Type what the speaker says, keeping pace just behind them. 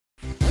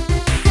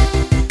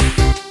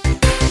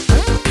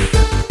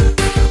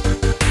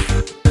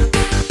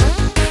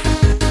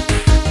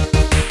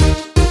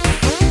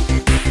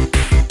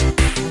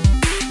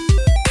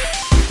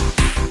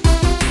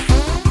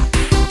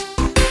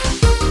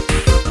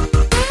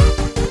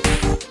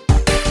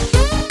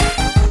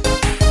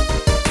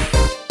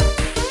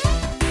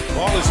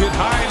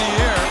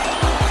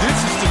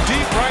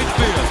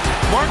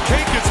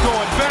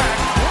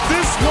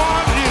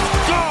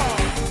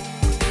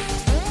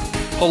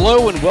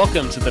Hello and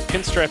welcome to the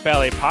Pinstripe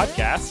Alley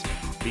podcast.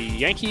 The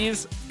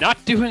Yankees not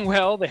doing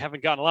well. They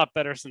haven't gotten a lot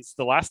better since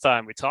the last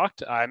time we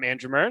talked. I'm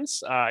Andrew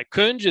Mearns.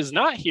 Kunj is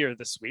not here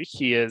this week.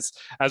 He is,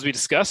 as we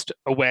discussed,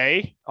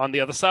 away on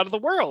the other side of the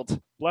world.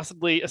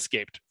 Blessedly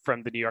escaped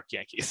from the New York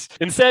Yankees.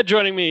 Instead,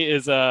 joining me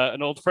is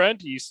an old friend.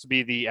 He used to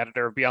be the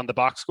editor of Beyond the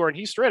Box Score, and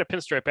he's straight at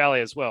Pinstripe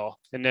Alley as well.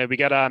 And we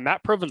got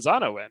Matt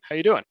Provenzano in. How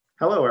you doing?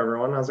 Hello,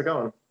 everyone. How's it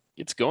going?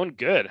 It's going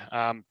good.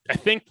 I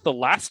think the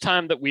last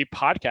time that we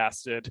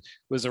podcasted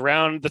was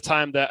around the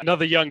time that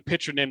another young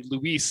pitcher named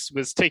Luis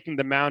was taking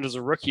the mound as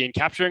a rookie and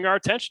capturing our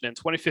attention in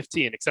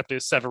 2015, except it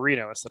was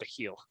Severino instead of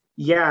Heel.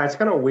 Yeah, it's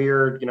kind of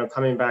weird,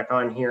 coming back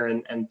on here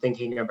and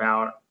thinking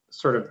about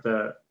sort of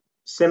the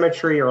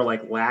symmetry or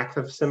like lack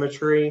of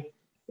symmetry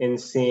in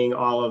seeing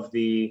all of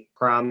the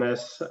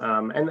promise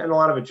and a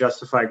lot of it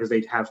justified because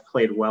they have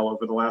played well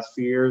over the last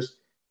few years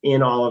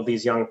in all of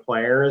these young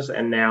players,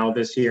 and now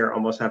this year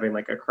almost having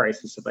like a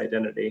crisis of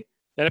identity.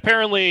 And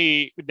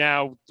apparently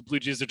now the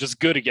Blue Jays are just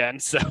good again,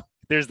 so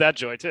there's that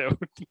joy too.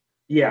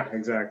 Yeah,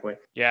 exactly.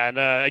 Yeah, and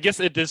I guess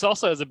this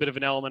also has a bit of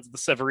an element of the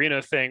Severino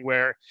thing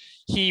where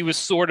he was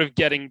sort of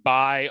getting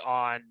by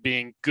on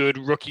being good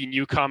rookie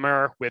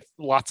newcomer with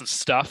lots of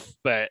stuff,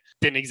 but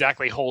didn't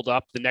exactly hold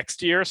up the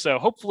next year. So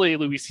hopefully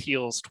Luis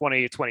Gil's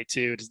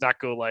 2022 does not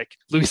go like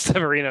Luis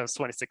Severino's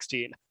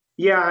 2016.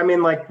 Yeah, I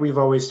mean, like we've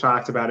always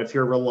talked about, if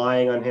you're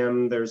relying on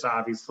him, there's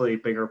obviously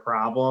bigger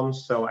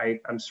problems. So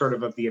I'm sort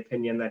of the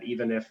opinion that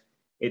even if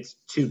it's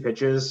 2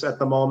 pitches at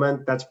the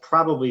moment, that's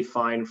probably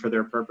fine for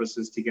their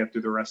purposes to get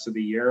through the rest of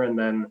the year. And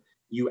then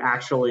you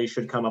actually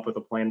should come up with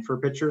a plan for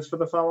pitchers for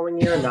the following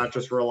year and not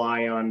just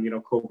rely on,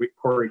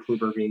 Corey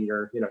Kluber being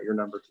your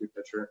number 2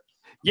 pitcher.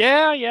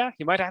 Yeah,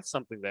 you might have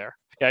something there.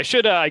 Yeah, I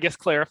should, I guess,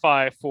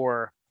 clarify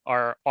for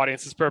our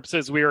audience's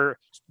purposes, we were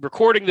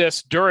recording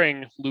this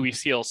during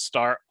Luis Gil's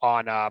start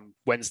on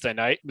Wednesday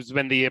night. It was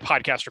when the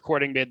podcast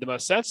recording made the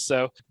most sense.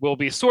 So we'll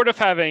be sort of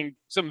having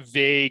some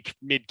vague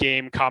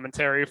mid-game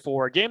commentary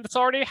for a game that's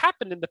already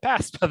happened in the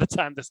past by the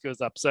time this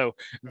goes up. So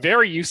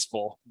very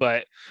useful.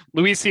 But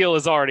Luis Gil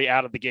is already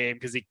out of the game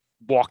because he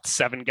walked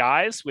 7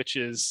 guys, which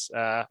is,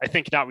 I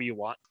think, not what you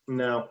want.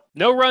 No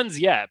runs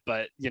yet,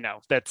 but,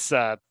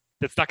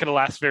 that's not going to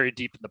last very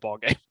deep in the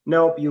ballgame.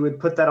 Nope, you would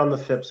put that on the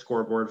FIP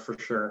scoreboard for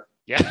sure.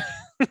 Yeah.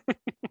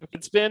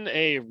 It's been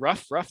a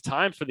rough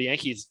time for the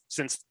Yankees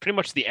since pretty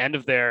much the end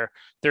of their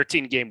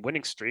 13-game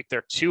winning streak.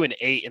 They're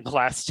 2-8 in the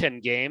last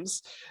 10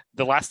 games.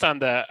 The last time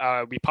that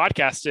we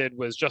podcasted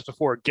was just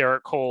before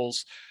Gerrit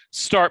Cole's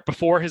start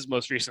before his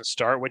most recent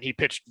start, when he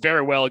pitched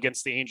very well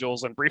against the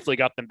Angels and briefly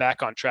got them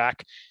back on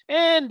track.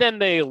 And then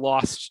they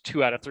lost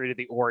 2 out of 3 to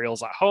the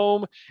Orioles at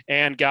home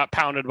and got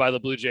pounded by the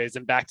Blue Jays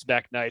in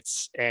back-to-back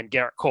nights. And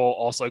Gerrit Cole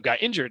also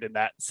got injured in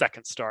that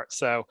second start.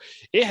 So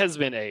it has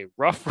been a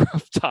rough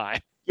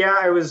time.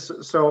 Yeah,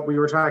 so we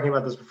were talking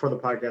about this before the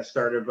podcast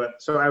started,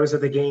 but so I was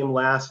at the game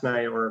last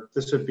night, or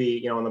this would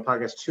be, on the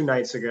podcast 2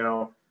 nights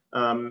ago.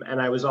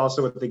 And I was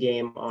also at the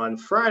game on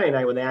Friday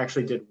night when they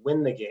actually did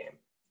win the game.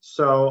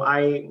 So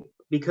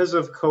because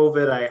of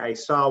COVID, I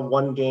saw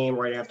one game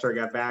right after I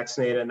got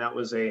vaccinated, and that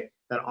was that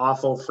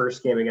awful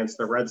first game against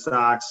the Red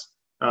Sox,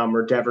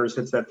 where Devers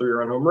hits that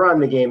 3-run home run.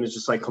 The game is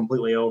just like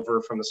completely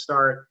over from the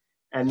start.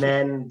 And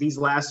then these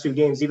last 2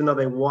 games, even though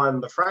they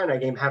won the Friday night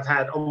game, have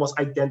had almost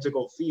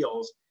identical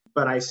feels.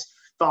 But I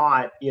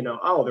thought,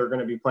 they're going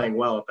to be playing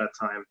well at that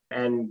time.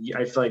 And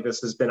I feel like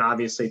this has been,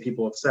 obviously,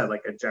 people have said,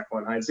 like a Jekyll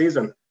and Hyde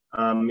season.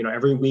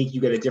 Every week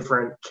you get a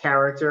different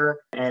character,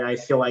 and I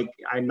feel like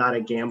I'm not a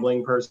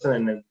gambling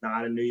person and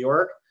not in New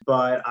York,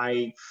 but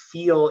I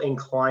feel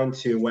inclined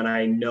to when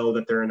I know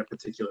that they're in a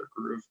particular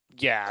groove.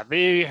 Yeah,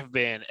 they have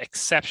been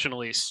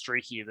exceptionally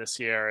streaky this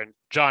year, and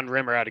John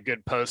Rimmer had a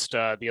good post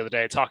the other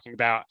day talking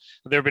about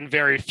there have been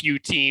very few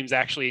teams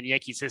actually in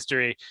Yankees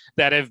history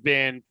that have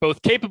been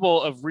both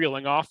capable of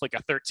reeling off like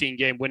a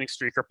 13-game winning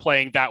streak or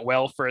playing that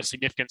well for a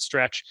significant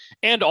stretch,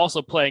 and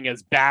also playing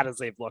as bad as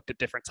they've looked at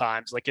different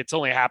times. Like it's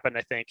only happened,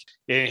 I think,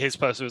 in his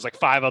post, it was like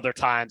 5 other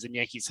times in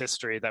Yankees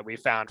history that we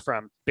found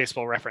from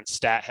Baseball Reference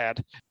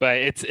StatHead. But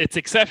it's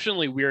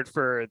exceptionally weird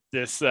for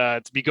this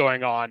to be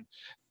going on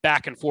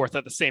back and forth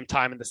at the same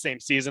time in the same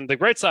season. The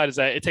great side is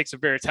that it takes a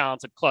very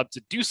talented club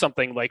to do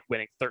something like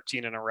winning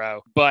 13 in a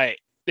row, but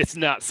it's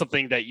not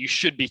something that you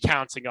should be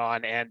counting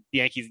on, and the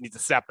Yankees need to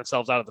sap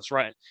themselves out of this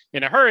run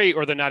in a hurry,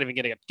 or they're not even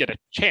going to get a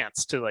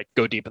chance to like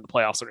go deep in the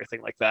playoffs or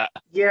anything like that.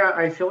 Yeah,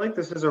 I feel like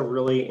this is a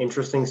really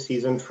interesting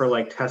season for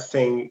like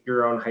testing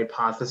your own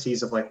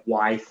hypotheses of like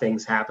why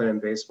things happen in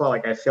baseball.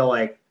 Like I feel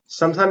like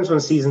sometimes when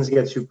seasons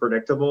get too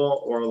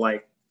predictable, or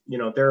like,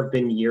 there have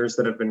been years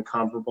that have been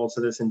comparable to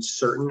this in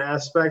certain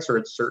aspects or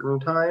at certain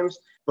times,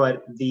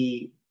 but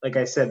like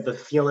I said, the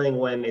feeling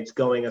when it's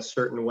going a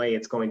certain way,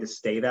 it's going to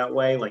stay that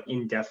way, like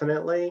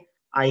indefinitely.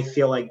 I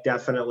feel like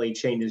definitely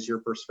changes your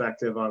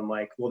perspective on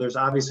like, well, there's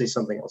obviously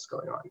something else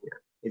going on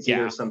here. It's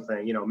either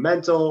something,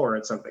 mental or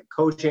it's something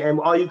coaching. And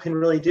all you can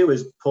really do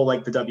is pull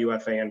like the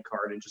WFAN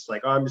card and just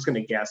like, oh, I'm just going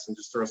to guess and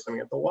just throw something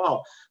at the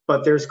wall.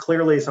 But there's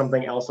clearly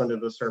something else under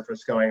the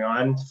surface going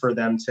on for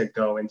them to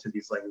go into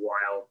these like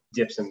wild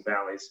dips and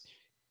valleys.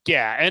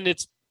 Yeah. And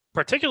it's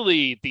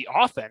particularly the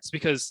offense,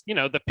 because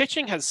the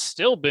pitching has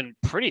still been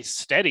pretty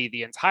steady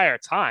the entire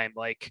time.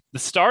 Like the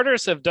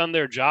starters have done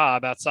their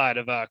job outside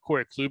of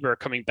Corey Kluber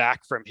coming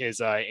back from his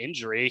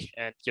injury,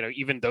 and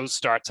even those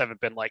starts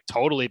haven't been like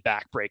totally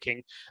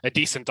backbreaking. A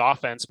decent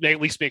offense may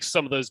at least make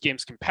some of those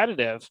games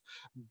competitive,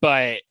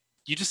 but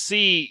you just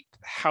see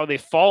how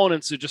they've fallen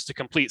into just a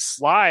complete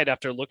slide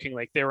after looking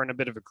like they were in a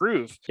bit of a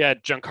groove. Yeah,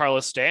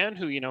 Giancarlo Stanton,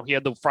 who, he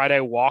had the Friday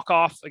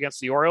walk-off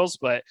against the Orioles,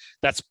 but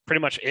that's pretty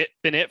much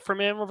been it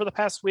from him over the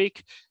past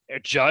week.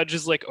 Judge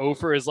is like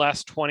over his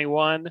last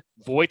 21.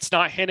 Voigt's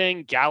not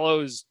hitting.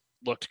 Gallo's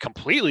looked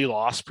completely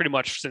lost pretty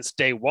much since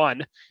day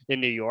one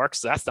in New York,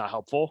 so that's not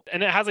helpful.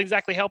 And it hasn't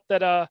exactly helped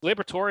that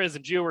Gleyber Torres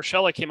and Gio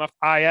Urshela came off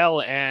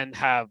IL and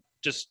have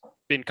just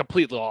been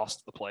completely lost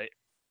to the plate.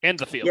 And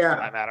the field, for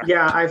that matter.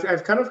 Yeah,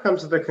 I've kind of come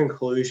to the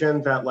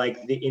conclusion that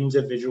like the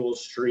individual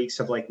streaks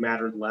have like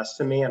mattered less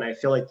to me, and I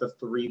feel like the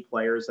three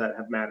players that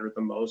have mattered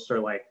the most are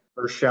like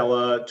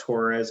Urshela,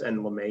 Torres, and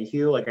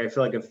LeMahieu. Like I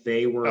feel like if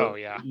they were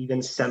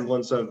even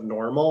semblance of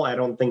normal, I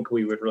don't think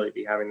we would really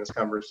be having this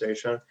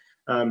conversation.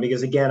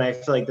 Because again, I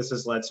feel like this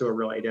has led to a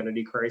real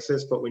identity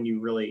crisis. But when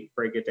you really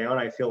break it down,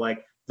 I feel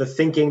like the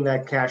thinking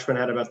that Cashman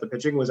had about the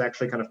pitching was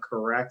actually kind of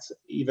correct,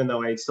 even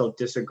though I still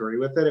disagree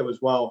with it. It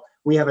was, well,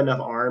 we have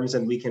enough arms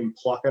and we can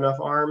pluck enough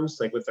arms,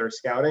 like with our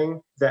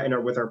scouting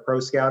with our pro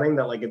scouting,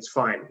 that like, it's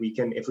fine. We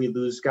can, if we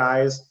lose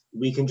guys,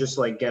 we can just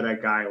like get a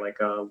guy like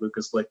a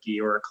Lucas Litke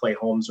or a Clay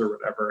Holmes or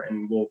whatever,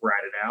 and we'll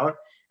ride it out.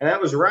 And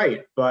that was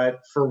right.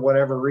 But for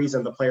whatever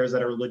reason, the players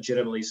that are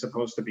legitimately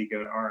supposed to be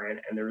good aren't.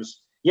 And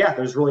there's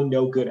really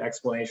no good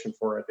explanation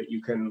for it that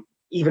you can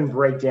even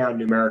break down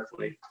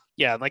numerically.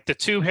 Yeah, like the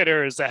two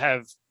hitters that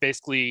have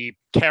basically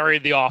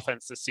carried the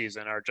offense this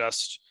season are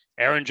just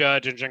Aaron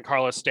Judge and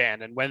Giancarlo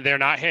Stanton. And when they're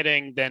not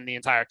hitting, then the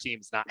entire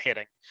team's not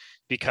hitting,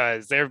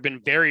 because there have been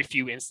very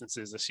few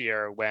instances this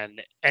year when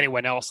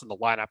anyone else in the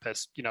lineup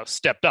has,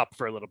 stepped up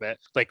for a little bit.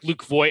 Like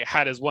Luke Voigt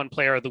had his one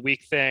player of the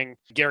week thing.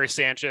 Gary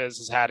Sanchez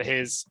has had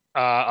his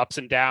ups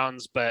and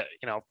downs, but,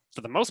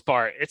 for the most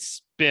part,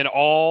 it's been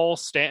all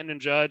Stanton and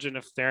Judge. And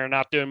if they're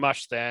not doing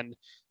much, then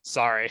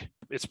sorry,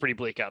 it's pretty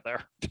bleak out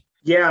there.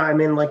 Yeah, I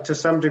mean, like to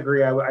some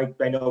degree,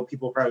 I know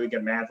people probably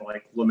get mad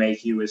like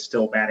LeMahieu is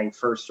still batting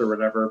first or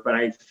whatever, but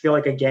I feel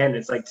like, again,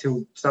 it's like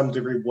to some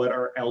degree, what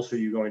else are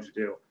you going to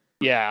do?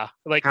 Yeah,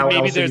 like how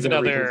maybe there's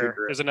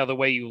another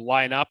way you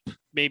line up,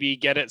 maybe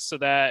get it so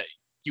that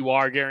you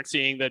are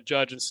guaranteeing that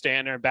Judge and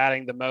Stanton are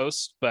batting the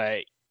most,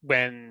 but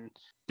when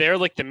they're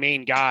like the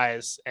main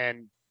guys,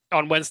 and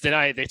on Wednesday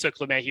night, they took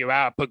LeMahieu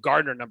out, put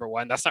Gardner number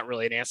one. That's not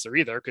really an answer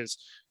either, because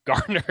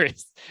Gardner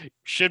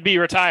should be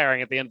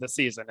retiring at the end of the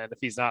season. And if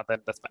he's not, then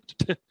that's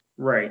bad.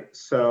 Right.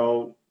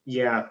 So,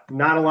 yeah,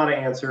 not a lot of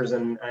answers.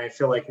 And I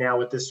feel like now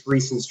with this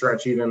recent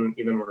stretch, even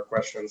more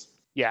questions.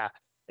 Yeah.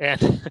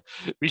 And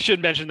we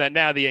should mention that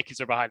now the Yankees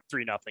are behind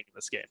 3-0 in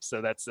this game.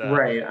 So that's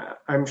right.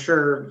 I'm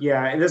sure.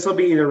 Yeah. And this will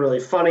be either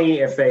really funny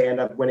if they end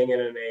up winning it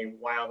in a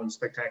wild and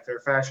spectacular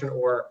fashion,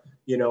 or,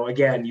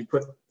 again, you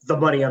put the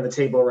money on the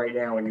table right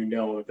now and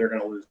they're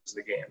going to lose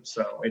the game.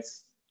 So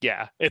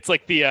it's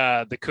like the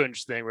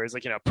Kunz thing where he's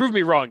like, prove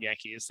me wrong,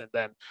 Yankees, and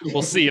then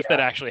we'll see if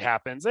that actually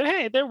happens. And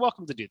hey, they're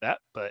welcome to do that.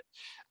 But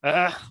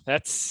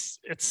it's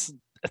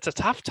a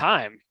tough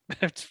time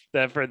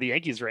for the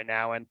Yankees right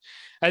now. And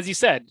as you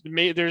said,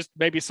 there's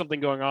maybe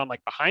something going on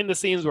like behind the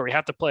scenes where we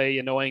have to play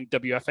annoying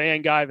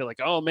WFAN guy. They're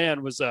like, oh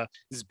man,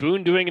 is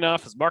Boone doing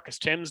enough? Is Marcus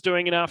Thames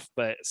doing enough?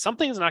 But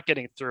something's not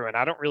getting through, and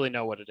I don't really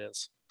know what it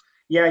is.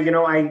 Yeah,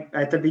 I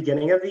at the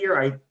beginning of the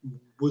year, I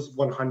was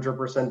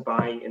 100%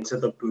 buying into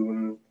the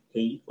Boone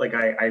hate. Like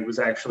I was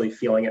actually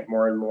feeling it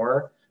more and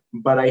more.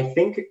 But I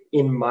think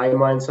in my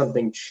mind,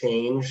 something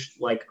changed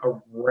like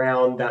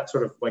around that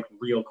sort of like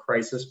real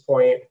crisis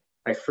point.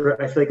 I feel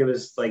like it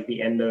was like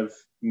the end of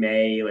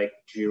May, like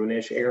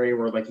June-ish area,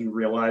 where like you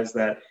realize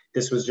that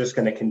this was just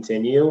going to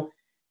continue.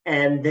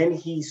 And then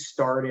he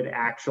started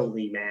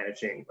actually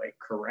managing like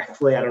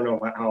correctly. I don't know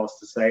how else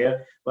to say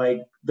it.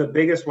 Like the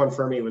biggest one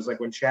for me was like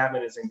when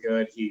Chapman isn't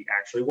good, he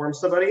actually warms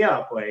somebody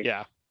up. Like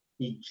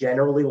he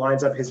generally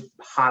lines up his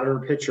hotter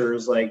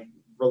pitchers, like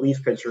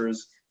relief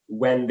pitchers,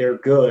 when they're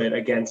good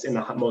against in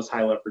the most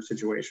high leverage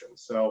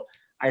situations. So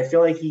I feel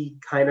like he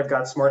kind of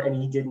got smart and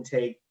he didn't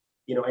take,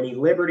 any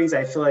liberties.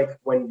 I feel like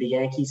when the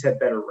Yankees had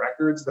better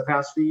records the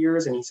past few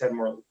years and he's had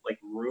more like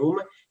room,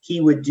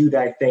 he would do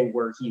that thing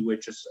where he would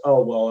just,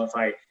 oh, well, if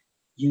I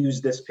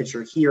use this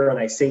pitcher here and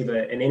I save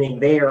an inning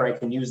there, I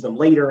can use them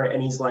later.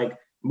 And he's like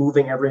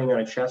moving everything on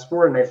a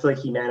chessboard. And I feel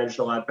like he managed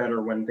a lot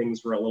better when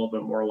things were a little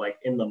bit more like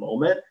in the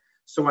moment.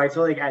 So I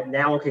feel like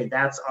okay,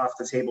 that's off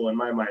the table in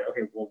my mind.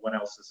 Okay, well, what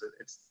else is it?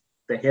 It's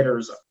the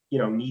hitters,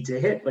 need to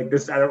hit like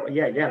this. I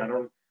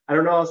don't I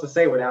don't know what else to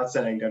say without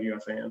saying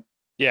WFAN.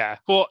 Yeah.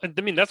 Well,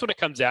 I mean, that's what it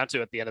comes down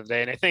to at the end of the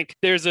day. And I think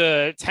there's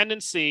a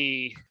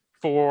tendency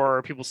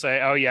for people to say,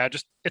 oh, yeah,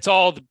 just it's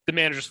all the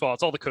manager's fault.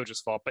 It's all the coach's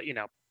fault. But,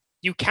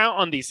 you count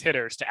on these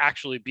hitters to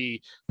actually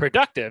be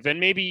productive. And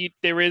maybe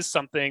there is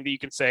something that you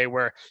can say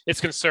where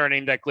it's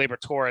concerning that Gleyber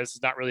Torres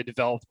has not really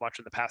developed much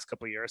in the past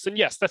couple of years. And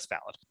yes, that's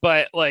valid.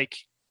 But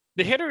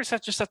the hitters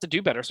just have to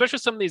do better, especially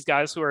some of these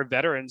guys who are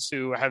veterans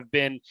who have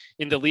been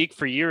in the league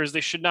for years.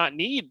 They should not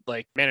need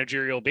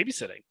managerial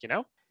babysitting,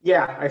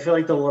 Yeah, I feel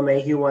like the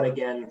LeMahieu one,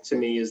 again, to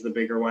me is the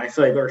bigger one. I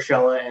feel like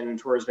Urshela and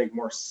Torres make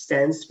more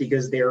sense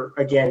because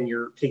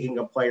you're taking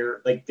a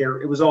player,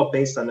 it was all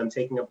based on them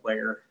taking a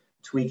player,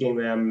 tweaking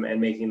them,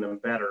 and making them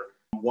better.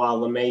 While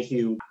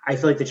LeMahieu, I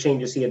feel like the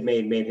changes he had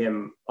made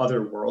him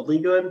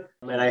otherworldly good.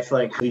 And I feel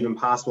like it's even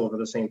possible for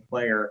the same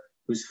player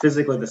who's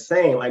physically the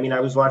same. I mean, I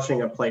was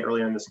watching a play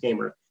earlier in this game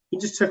where he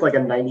just took a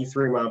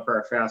 93 mile per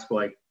hour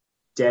fastball,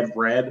 dead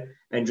red,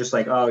 and just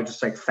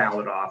foul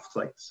it off to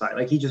the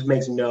side. He just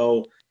makes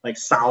no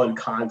solid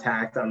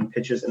contact on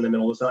pitches in the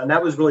middle of the zone. And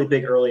that was really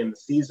big early in the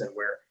season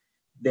where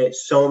they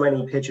so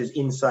many pitches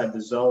inside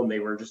the zone they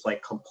were just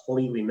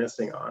completely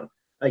missing on.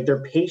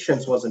 Their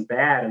patience wasn't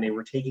bad and they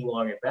were taking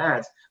long at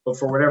bats, but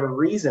for whatever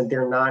reason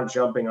they're not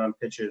jumping on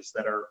pitches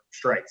that are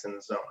strikes in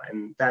the zone.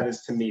 And that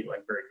is to me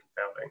very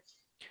confounding.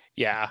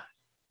 Yeah.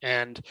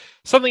 And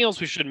something else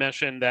we should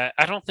mention that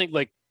I don't think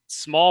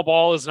small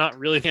ball is not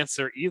really the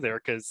answer either,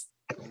 because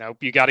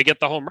you got to get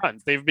the home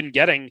runs. They've been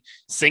getting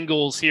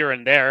singles here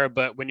and there,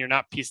 but when you're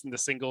not piecing the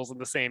singles in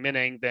the same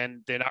inning,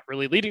 then they're not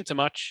really leading to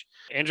much.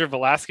 Andrew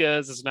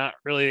Velasquez is not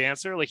really the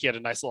answer. He had a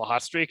nice little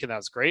hot streak, and that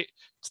was great.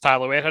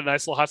 Tyler Wade had a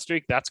nice little hot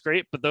streak. That's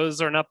great, but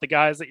those are not the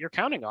guys that you're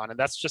counting on, and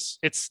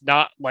it's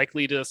not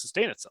likely to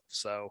sustain itself.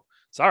 So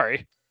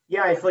sorry.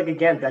 Yeah, I feel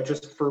again, that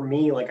just for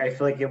me, I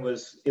feel like it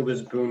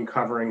was Boone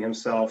covering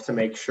himself to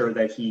make sure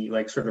that he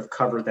sort of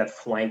covered that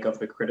flank of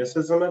the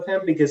criticism of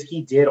him, because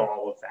he did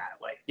all of that.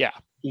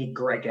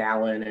 Greg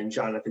Allen and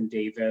Jonathan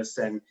Davis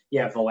and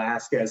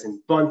Velasquez and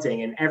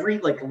Bunting, and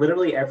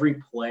literally every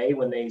play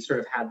when they sort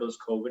of had those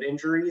COVID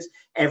injuries,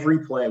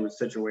 every play was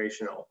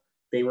situational.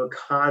 They were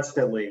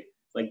constantly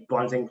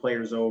bunting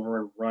players over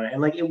and running,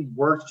 and it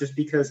worked just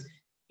because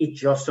it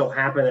just so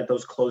happened that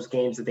those close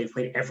games that they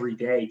played every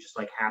day just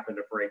happened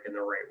to break in the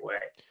right way.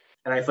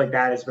 And I feel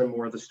that has been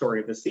more of the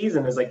story of the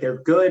season is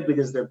they're good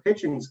because their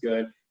pitching's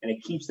good and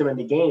it keeps them in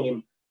the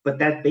game. But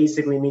that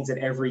basically means that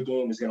every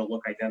game is going to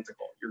look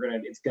identical.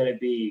 It's going to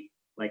be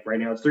right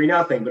now it's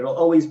 3-0, but it'll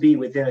always be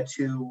within a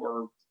 2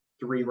 or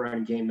 3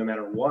 run game no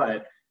matter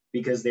what,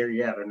 because they're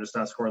just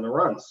not scoring the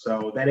runs.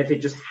 So then if it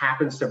just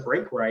happens to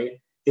break right,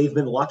 they've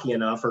been lucky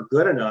enough or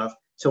good enough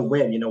to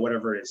win,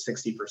 whatever it is,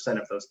 60%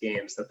 of those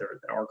games that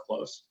are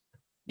close.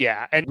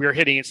 Yeah, and we're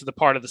hitting into the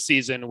part of the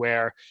season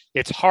where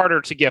it's harder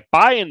to get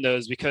by in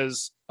those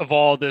because of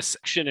all this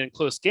action in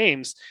close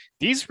games.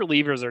 These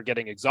relievers are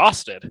getting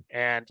exhausted,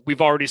 and we've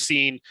already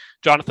seen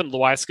Jonathan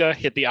Loaiska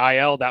hit the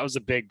IL. That was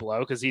a big blow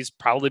because he's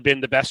probably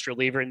been the best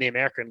reliever in the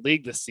American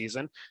League this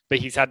season, but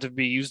he's had to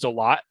be used a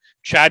lot.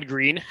 Chad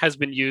Green has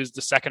been used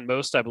the second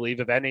most, I believe,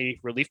 of any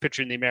relief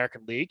pitcher in the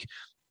American League.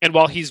 And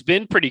while he's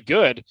been pretty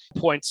good,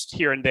 points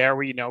here and there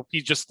where,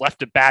 he just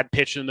left a bad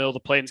pitch in the middle of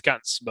the plate and's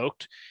gotten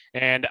smoked.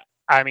 And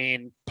I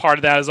mean, part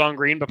of that is on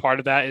Green, but part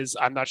of that is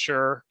I'm not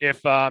sure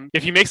if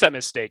he makes that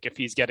mistake, if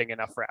he's getting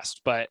enough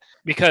rest. But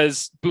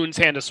because Boone's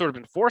hand has sort of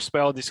been forced by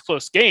all these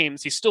close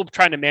games, he's still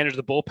trying to manage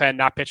the bullpen,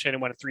 not pitch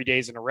anyone 3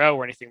 days in a row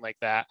or anything like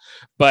that.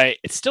 But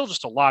it's still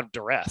just a lot of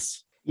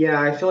duress.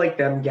 Yeah, I feel like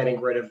them getting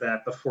rid of the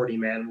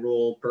 40-man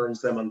rule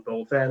burns them on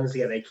both ends.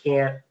 Yeah, they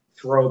can't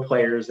throw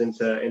players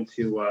into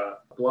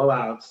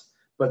blowouts,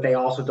 but they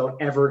also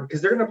don't ever,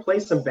 because they're going to play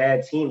some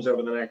bad teams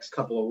over the next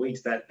couple of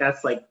weeks.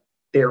 That's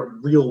their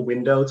real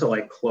window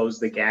to close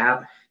the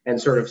gap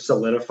and sort of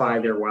solidify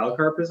their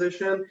wildcard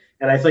position.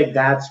 And I think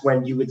that's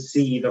when you would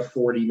see the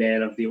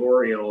 40-man of the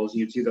Orioles,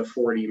 you'd see the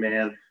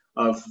 40-man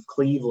of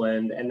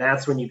Cleveland, and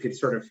that's when you could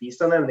sort of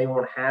feast on them. They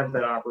won't have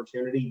that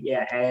opportunity.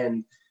 Yeah,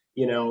 and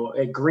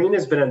Green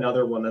has been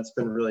another one that's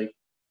been really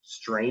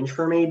strange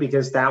for me,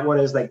 because that one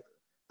is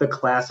the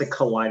classic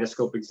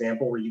kaleidoscope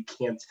example where you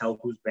can't tell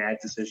whose bad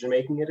decision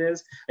making it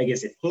is.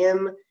 Is it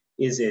him?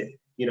 Is it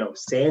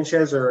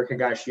Sanchez or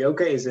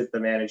Higashioka? Is it the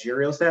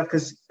managerial staff?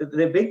 Because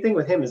the big thing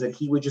with him is that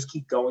he would just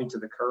keep going to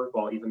the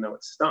curveball even though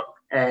it stunk.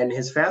 And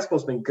his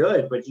fastball's been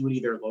good, but he would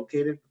either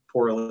locate it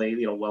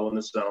poorly, low in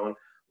the zone,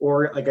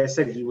 or like I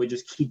said, he would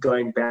just keep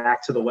going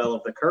back to the well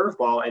of the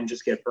curveball and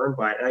just get burned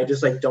by it. And I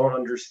just don't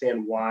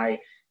understand why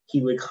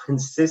he would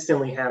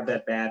consistently have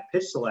that bad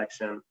pitch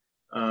selection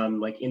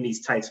in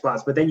these tight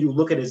spots. But then you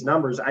look at his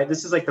numbers.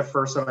 This is the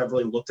first time I've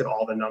really looked at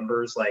all the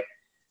numbers,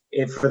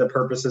 if for the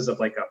purposes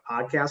of a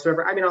podcast or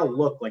whatever. I mean, I'll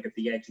look at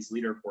the Yankees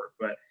leaderboard,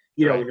 but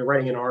when you're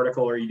writing an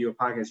article or you do a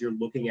podcast, you're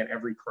looking at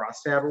every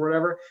crosstab or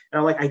whatever.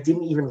 And I'm I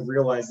didn't even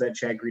realize that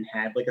Chad Green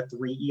had a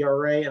 3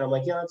 ERA. And I'm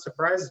that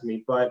surprises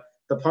me. But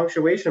the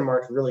punctuation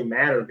marks really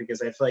matter,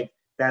 because I feel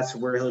that's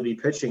where he'll be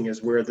pitching,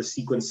 is where the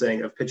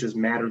sequencing of pitches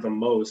matter the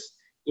most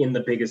in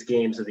the biggest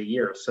games of the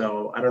year.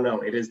 So I don't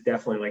know. It is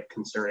definitely like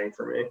concerning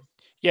for me.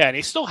 Yeah, and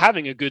he's still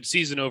having a good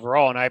season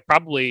overall. And I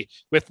probably,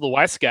 with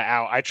Lewiska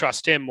out, I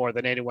trust him more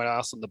than anyone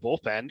else in the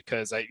bullpen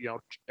because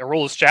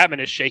Aroldis Chapman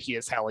is shaky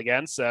as hell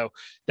again. So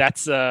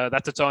that's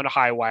its own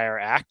high wire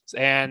act.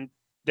 And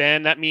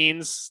then that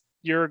means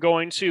you're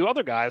going to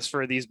other guys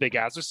for these big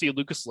guys. We see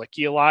Lucas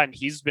Licky a lot, and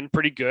he's been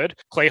pretty good.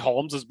 Clay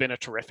Holmes has been a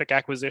terrific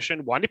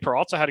acquisition. Wandy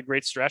Peralta had a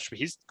great stretch, but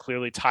he's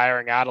clearly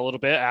tiring out a little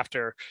bit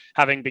after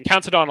having been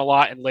counted on a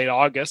lot in late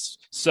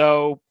August.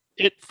 So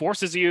it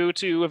forces you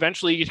to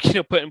eventually,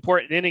 put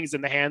important innings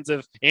in the hands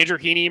of Andrew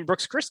Heaney and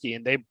Brooks Kriske,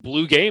 and they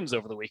blew games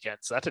over the weekend,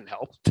 so that didn't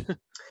help.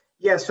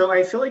 Yeah, so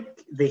I feel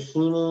like the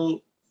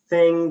Heaney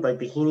thing, like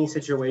the Heaney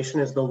situation,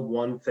 is the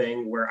one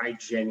thing where I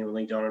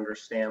genuinely don't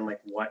understand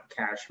like what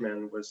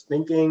Cashman was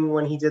thinking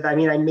when he did that. I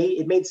mean,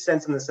 it made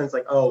sense in the sense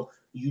like, oh,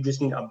 you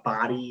just need a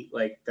body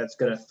like that's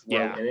gonna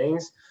throw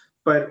innings,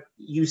 but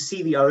you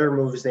see the other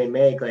moves they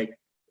make. Like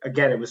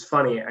again, it was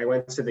funny. I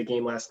went to the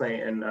game last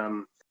night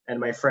and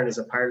my friend is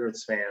a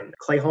Pirates fan.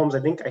 Clay Holmes, I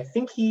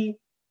think he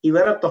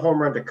let up the home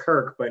run to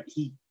Kirk, but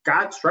he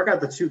struck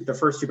out the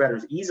first two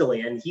batters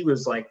easily, and he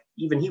was like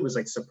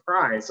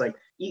surprised. Like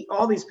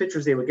all these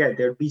pitchers they would get,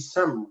 there'd be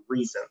some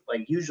reason.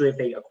 Like usually, if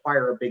they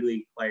acquire a big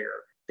league player,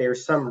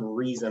 there's some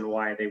reason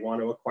why they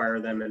want to acquire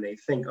them, and they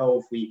think, oh,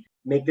 if we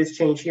make this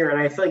change here. And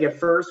I feel like at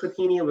first with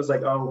Heaney, it was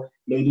like, oh,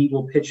 maybe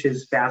we'll pitch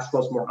his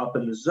fastballs more up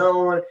in the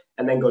zone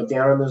and then go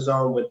down in the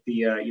zone with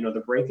the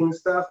the breaking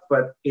stuff.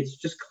 But it's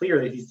just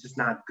clear that he's just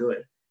not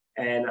good,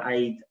 and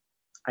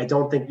I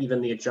don't think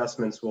even the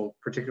adjustments will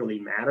particularly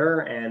matter.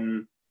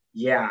 And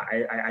yeah,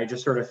 I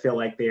just sort of feel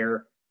like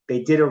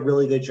they did a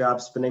really good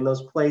job spinning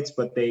those plates,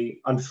 but they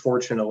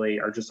unfortunately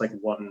are just like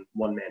one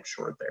man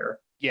short there.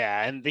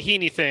 Yeah, and the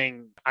Heaney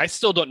thing, I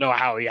still don't know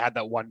how he had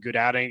that one good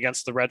outing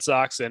against the Red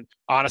Sox. And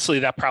honestly,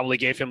 that probably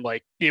gave him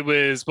it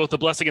was both a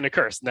blessing and a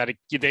curse. And that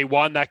they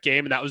won that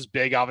game, and that was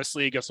big,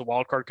 obviously, against a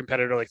wild card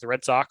competitor like the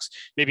Red Sox.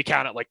 Maybe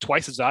count it like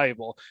twice as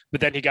valuable.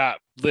 But then he got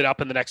lit up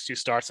in the next two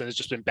starts, and it's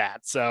just been bad.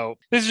 So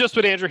this is just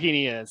what Andrew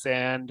Heaney is.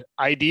 And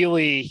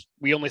ideally,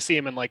 we only see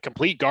him in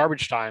complete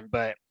garbage time,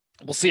 but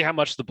we'll see how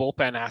much the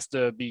bullpen has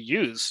to be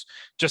used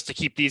just to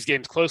keep these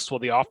games close while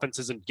the offense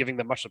isn't giving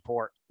them much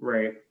support.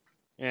 Right.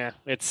 Yeah,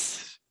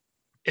 it's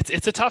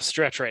a tough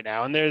stretch right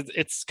now, and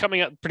it's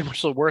coming up pretty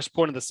much the worst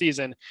point of the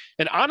season.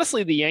 And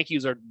honestly, the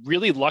Yankees are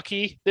really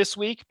lucky this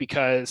week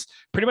because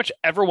pretty much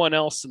everyone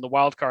else in the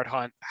wild card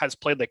hunt has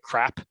played like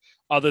crap,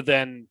 other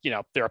than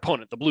their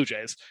opponent, the Blue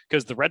Jays,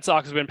 because the Red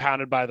Sox have been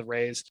pounded by the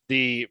Rays.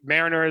 The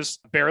Mariners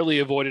barely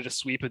avoided a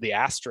sweep of the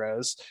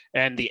Astros,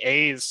 and the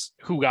A's,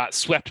 who got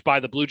swept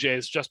by the Blue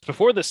Jays just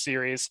before this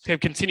series,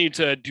 have continued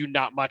to do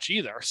not much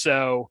either.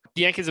 So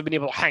the Yankees have been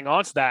able to hang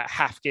on to that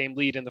half-game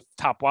lead in the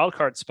top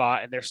wildcard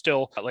spot, and they're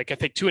still I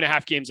think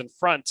 2.5 games in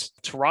front.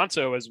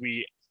 Toronto, as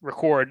we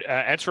record,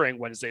 entering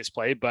Wednesday's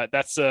play, but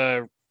that's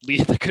a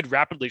lead that could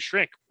rapidly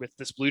shrink with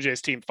this Blue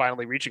Jays team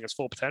finally reaching its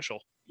full potential.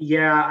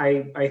 Yeah,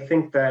 I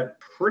think that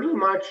pretty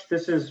much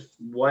this is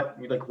what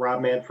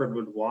Rob Manfred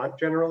would want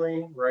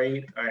generally,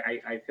 right?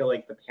 I feel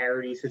like the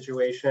parity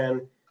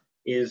situation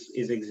is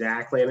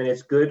exactly. I mean,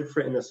 it's good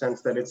in the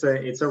sense that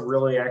it's a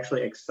really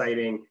actually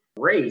exciting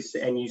race,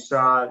 and you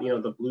saw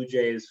the Blue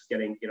Jays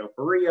getting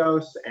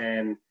Barrios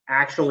and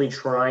actually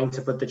trying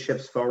to put the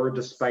chips forward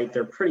despite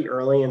they're pretty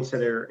early into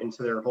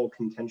their whole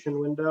contention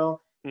window,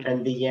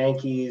 and the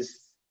Yankees.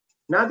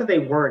 Not that they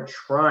weren't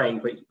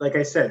trying, but like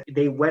I said,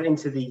 they went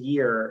into the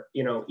year,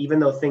 even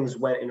though things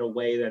went in a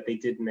way that they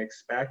didn't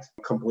expect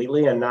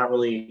completely and not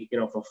really,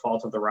 the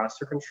fault of the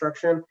roster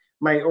construction.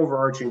 My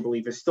overarching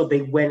belief is still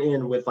they went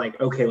in with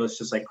okay, let's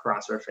just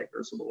cross our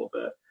fingers a little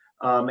bit.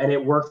 And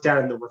it worked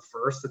out in the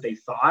reverse that they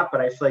thought,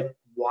 but I feel like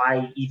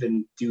why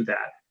even do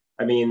that?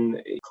 I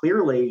mean,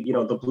 clearly,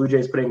 the Blue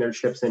Jays putting their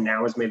chips in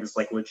now has made this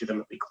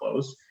legitimately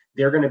close.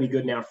 They're going to be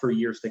good now for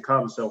years to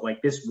come. So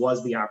this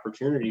was the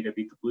opportunity to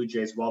beat the Blue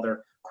Jays while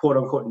they're quote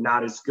unquote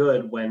not as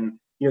good when,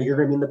 you're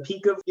going to be in the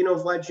peak of,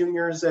 Vlad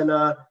Jr.'s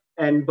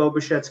and Bo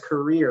Bichette's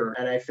career.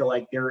 And I feel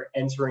like they're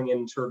entering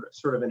into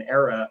sort of an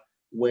era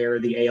where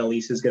the AL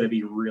East is going to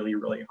be really,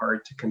 really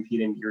hard to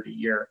compete in year to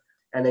year.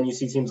 And then you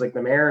see teams like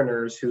the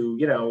Mariners who,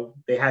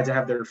 they had to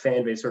have their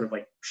fan base sort of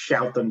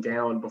shout them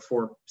down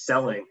before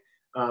selling.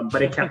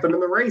 But it kept them in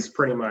the race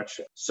pretty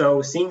much.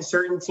 So seeing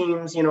certain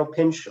teams,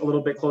 pinch a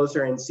little bit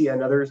closer and see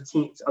other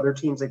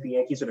teams like the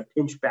Yankees sort of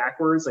pinch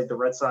backwards, like the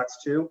Red Sox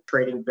too,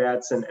 trading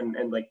bets and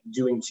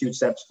doing 2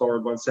 steps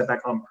forward, 1 step back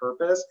on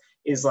purpose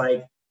is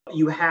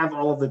you have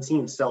all of the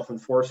teams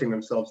self-enforcing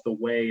themselves the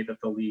way that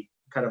the league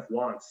kind of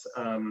wants.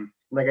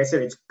 Like I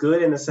said, it's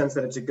good in the sense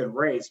that it's a good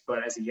race,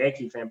 but as a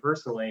Yankee fan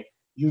personally,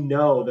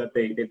 that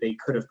they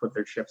could have put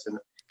their chips in.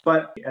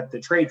 But at the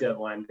trade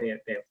deadline, they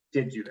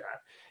did do that.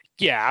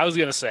 Yeah, I was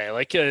going to say,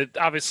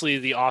 obviously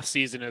the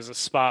offseason is a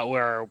spot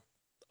where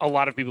a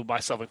lot of people,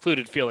 myself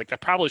included, feel like they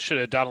probably should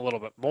have done a little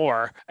bit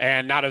more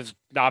and not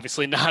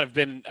have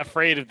been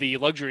afraid of the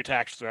luxury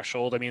tax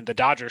threshold. I mean, the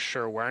Dodgers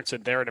sure weren't,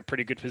 and they're in a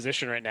pretty good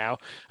position right now.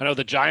 I know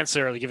the Giants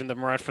are giving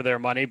them a run for their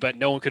money, but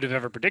no one could have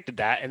ever predicted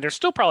that. And they're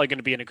still probably going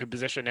to be in a good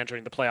position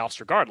entering the playoffs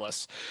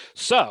regardless.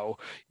 So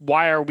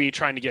why are we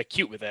trying to get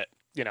cute with it?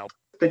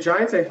 The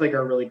Giants, I feel like,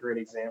 are a really great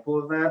example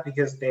of that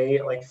because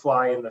they like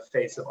fly in the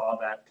face of all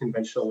that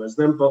conventional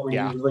wisdom. But when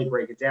you really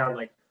break it down,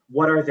 like,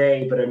 what are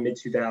they but a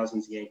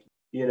mid-2000s Yankee?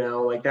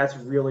 Like that's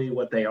really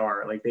what they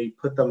are. Like they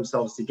put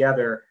themselves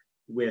together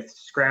with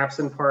scraps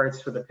and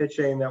parts for the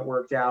pitching that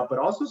worked out, but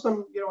also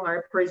some,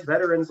 high-priced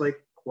veterans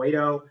like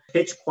Cueto,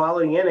 pitch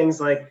quality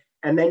innings,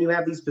 and then you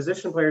have these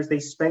position players they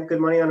spent good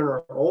money on and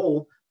are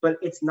old, but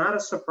it's not a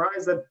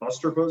surprise that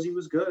Buster Posey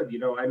was good.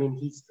 I mean,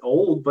 he's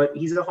old, but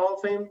he's a Hall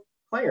of Fame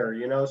player,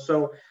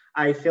 So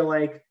I feel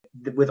like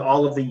with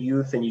all of the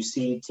youth, and you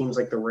see teams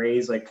like the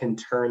Rays can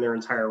turn their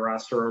entire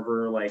roster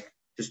over,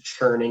 just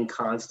churning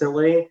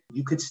constantly,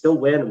 you could still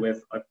win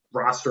with a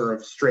roster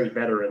of straight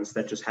veterans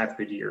that just have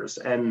good years.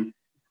 And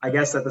I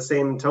guess at the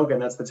same token,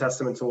 that's the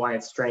testament to why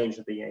it's strange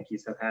that the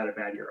Yankees have had a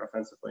bad year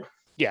offensively.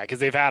 Yeah, because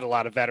they've had a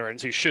lot of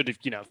veterans who should,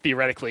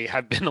 theoretically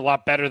have been a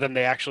lot better than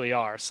they actually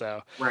are.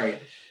 So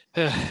right.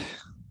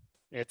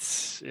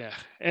 It's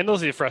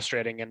endlessly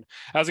frustrating. And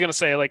I was going to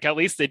say, at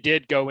least they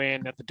did go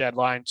in at the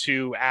deadline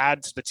to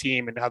add to the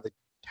team and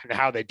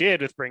how they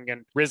did with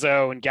bringing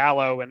Rizzo and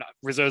Gallo, and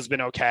Rizzo's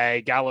been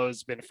okay.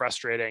 Gallo's been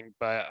frustrating,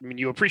 but I mean,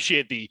 you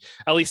appreciate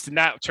at least in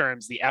that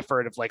terms, the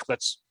effort of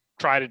let's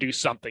try to do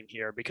something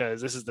here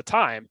because this is the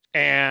time.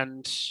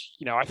 And,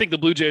 I think the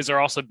Blue Jays are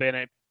also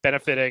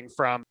benefiting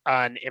from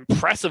an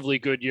impressively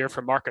good year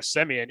from Marcus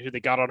Semien, who they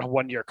got on a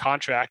 1-year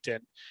contract.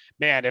 And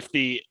man, if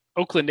the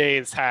Oakland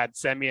A's had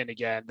Semien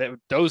again,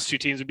 those two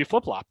teams would be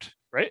flip-flopped,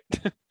 right?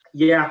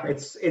 Yeah,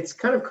 it's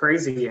kind of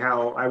crazy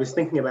how I was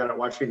thinking about it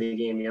watching the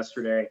game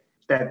yesterday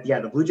that,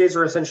 the Blue Jays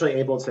are essentially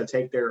able to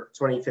take their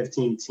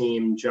 2015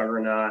 team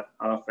juggernaut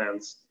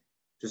offense,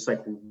 just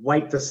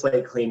wipe the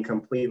slate clean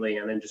completely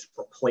and then just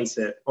replace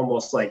it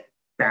almost like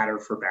batter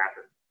for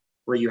batter,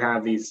 where you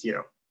have these,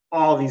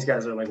 all these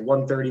guys are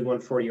 130,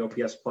 140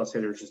 OPS plus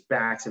hitters just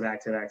back to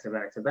back to back to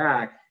back to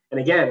back. And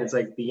again, it's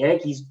the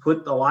Yankees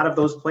put a lot of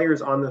those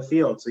players on the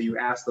field. So you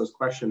ask those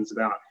questions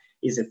about,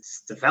 is it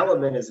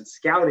development? Is it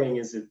scouting?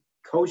 Is it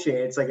coaching?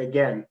 It's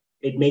again,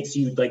 it makes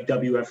you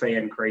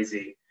WFAN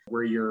crazy,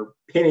 where you're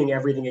pinning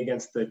everything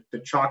against the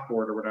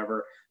chalkboard or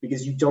whatever,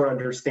 because you don't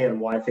understand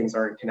why things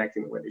aren't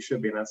connecting the way they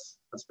should be. And that's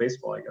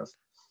baseball, I guess.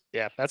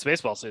 Yeah, that's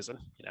baseball season,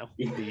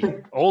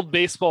 the old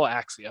baseball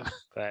axiom.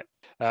 But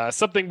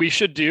something we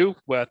should do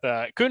with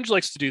Kunj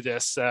likes to do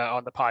this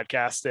on the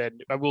podcast,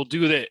 and I will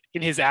do that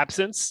in his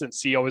absence, since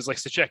he always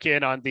likes to check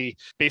in on the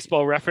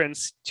Baseball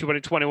Reference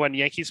 2021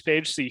 Yankees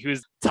page, see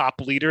who's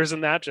top leaders in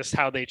that, just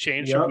how they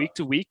change from week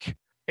to week.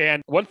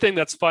 And one thing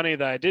that's funny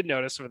that I did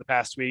notice over the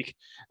past week,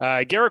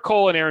 Garrett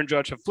Cole and Aaron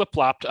Judge have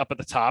flip-flopped up at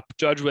the top.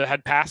 Judge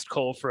had passed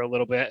Cole for a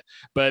little bit,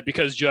 but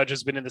because Judge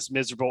has been in this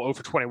miserable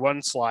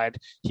 0-for-21 slide,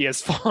 he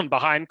has fallen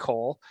behind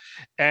Cole.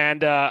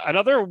 And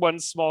another one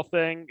small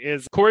thing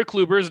is Corey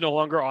Kluber is no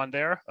longer on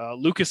there.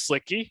 Lucas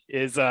Slicky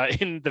is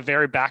in the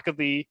very back of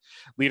the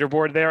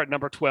leaderboard there at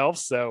number 12.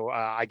 So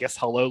I guess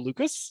hello,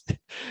 Lucas.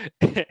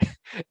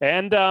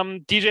 And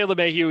DJ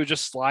LeMahieu was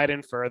just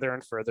sliding further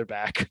and further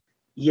back.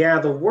 Yeah,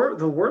 the world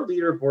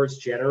leaderboards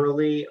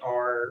generally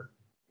are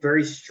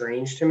very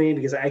strange to me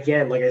because,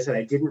 again, like I said,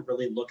 I didn't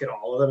really look at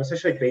all of them,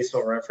 especially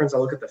Baseball Reference. I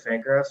look at the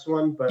Fangraphs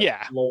one, but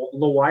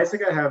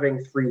Loizaga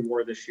having 3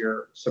 WAR this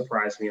year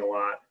surprised me a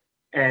lot,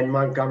 and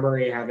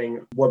Montgomery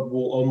having what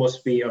will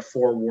almost be a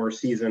 4 WAR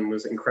season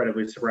was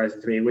incredibly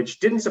surprising to me. Which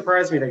didn't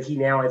surprise me that he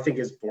now I think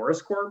is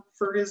Boris Corp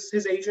for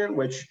his agent,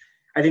 which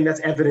I think that's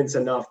evidence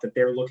enough that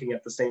they're looking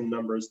at the same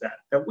numbers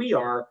that we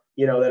are,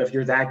 that if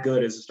you're that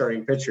good as a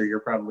starting pitcher,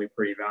 you're probably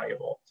pretty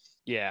valuable.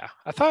 Yeah.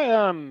 I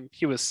thought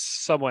he was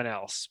someone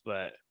else,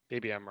 but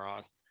maybe I'm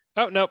wrong.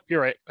 Oh, nope,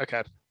 you're right.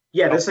 Okay.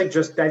 Yeah, I think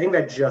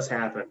that just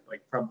happened,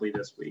 probably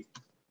this week.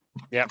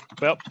 Yeah.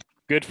 Well,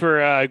 good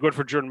for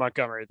Jordan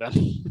Montgomery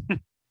then.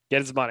 Get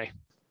his money.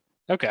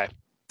 Okay.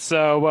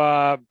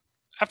 So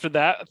after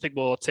that, I think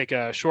we'll take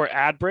a short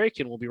ad break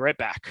and we'll be right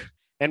back.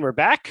 And we're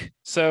back.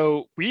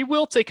 So we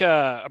will take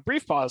a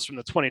brief pause from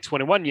the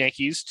 2021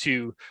 Yankees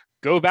to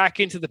go back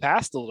into the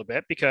past a little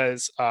bit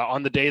because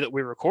on the day that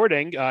we're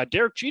recording,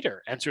 Derek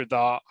Jeter entered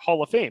the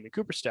Hall of Fame in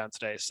Cooperstown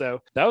today.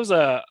 So that was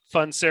a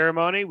fun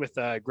ceremony with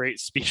great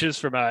speeches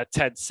from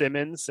Ted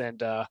Simmons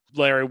and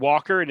Larry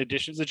Walker in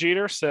addition to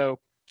Jeter. So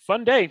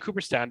fun day in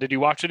Cooperstown. Did you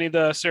watch any of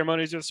the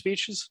ceremonies or the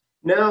speeches?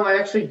 No, I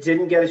actually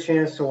didn't get a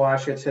chance to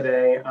watch it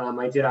today.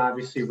 I did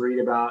obviously read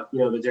about,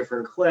 the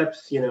different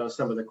clips,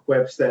 some of the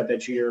quips that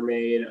Jeter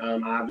made.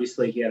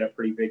 Obviously, he had a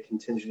pretty big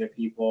contingent of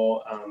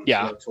people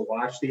to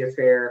watch the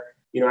affair.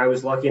 I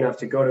was lucky enough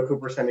to go to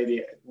Cooperstown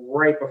maybe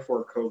right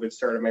before COVID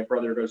started. My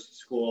brother goes to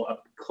school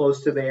up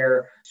close to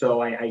there.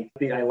 So I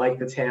like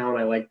the town.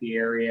 I like the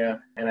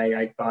area. And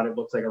I thought it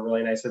looked like a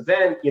really nice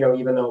event,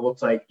 even though it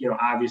looked like,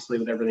 obviously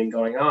with everything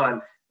going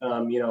on,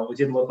 it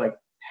didn't look like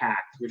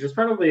packed, which is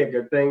probably a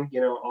good thing,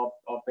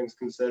 all things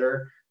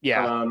considered.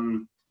 Yeah.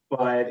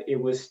 But it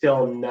was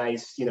still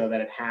nice,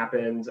 that it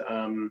happened.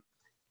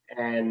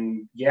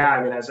 And yeah,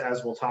 I mean,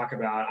 as we'll talk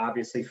about,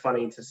 obviously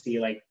funny to see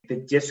like the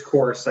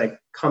discourse like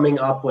coming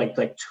up like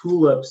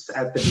tulips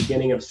at the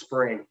beginning of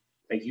spring.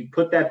 Like you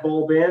put that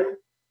bulb in,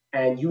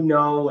 and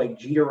like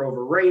Jeter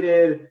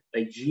overrated,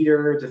 like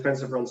Jeter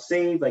defensive run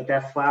saved, like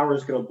that flower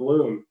is going to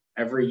bloom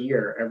every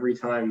year, every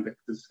time the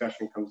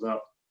discussion comes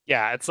up.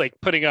 Yeah, it's like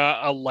putting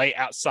a light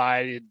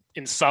outside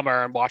in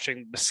summer and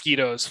watching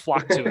mosquitoes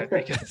flock to it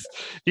because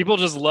people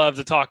just love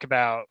to talk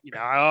about,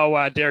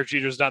 Derek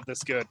Jeter's not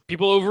this good.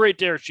 People overrate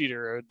Derek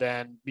Jeter.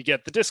 Then we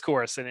get the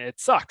discourse and it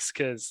sucks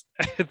because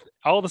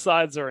all the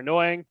sides are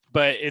annoying.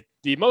 But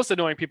the most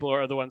annoying people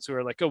are the ones who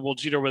are like, oh, well,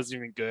 Jeter wasn't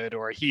even good.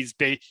 Or he's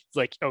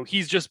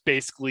he's just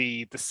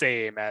basically the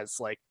same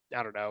as like,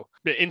 I don't know,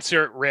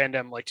 insert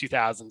random like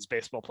 2000s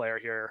baseball player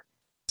here.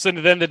 So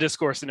then the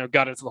discourse,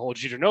 got into the whole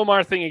Jeter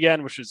Nomar thing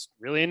again, which was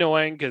really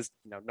annoying because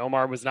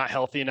Nomar was not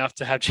healthy enough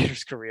to have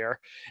Jeter's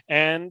career,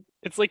 and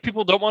it's like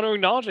people don't want to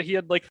acknowledge that he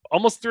had like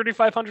almost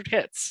 3,500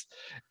 hits,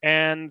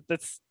 and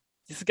this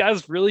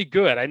guy's really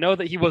good. I know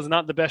that he was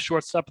not the best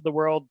shortstop in the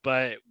world,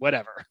 but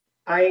whatever.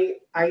 I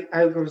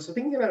was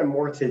thinking about it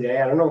more today.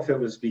 I don't know if it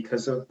was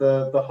because of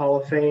the Hall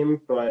of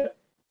Fame, but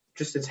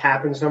just it's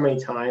happened so many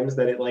times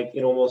that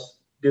it almost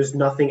there's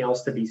nothing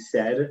else to be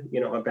said,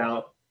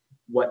 about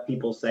what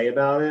people say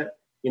about it,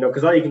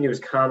 because all you can do is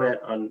comment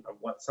on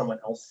what someone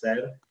else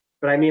said.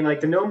 But I mean,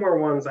 like the No More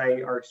ones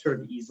are sort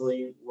of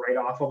easily write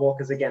offable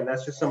because again,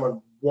 that's just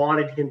someone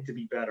wanted him to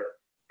be better.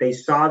 They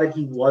saw that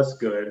he was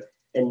good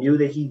and knew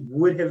that he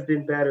would have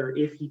been better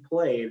if he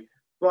played,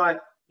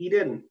 but he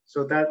didn't.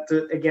 So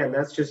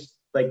that's just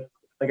like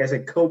I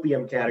said,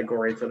 copium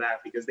category for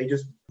that because they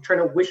just try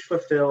to wish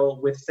fulfill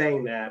with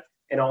saying that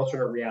an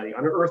alternate reality.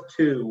 On Earth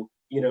 2,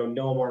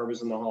 Nomar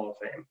was in the Hall of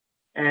Fame.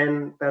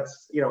 And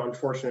that's,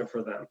 unfortunate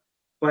for them.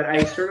 But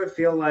I sort of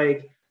feel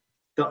like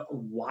the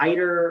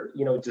wider,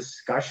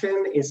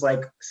 discussion is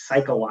like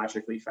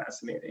psychologically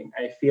fascinating.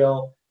 I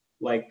feel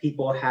like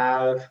people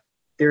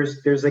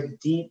there's like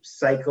deep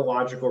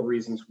psychological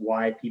reasons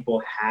why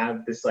people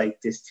have this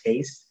like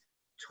distaste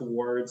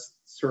towards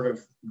sort of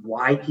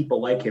why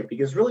people like him.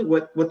 Because really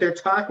what they're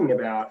talking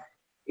about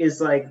is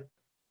like,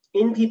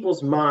 in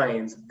people's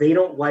minds, they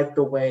don't like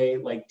the way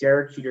like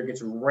Derek Jeter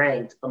gets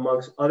ranked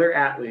amongst other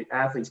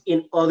athletes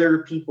in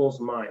other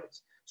people's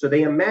minds. So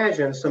they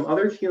imagine some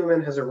other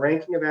human has a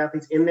ranking of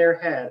athletes in their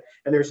head,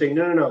 and they're saying,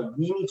 no,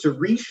 we need to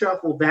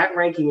reshuffle that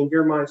ranking in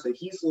your mind so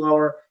he's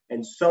lower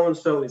and so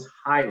is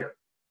higher.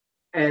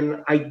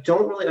 And I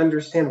don't really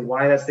understand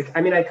why that's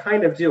I mean, I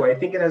kind of do. I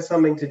think it has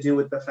something to do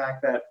with the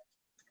fact that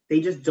they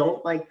just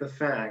don't like the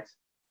fact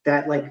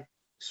that like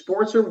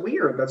sports are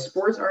weird, but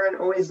sports aren't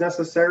always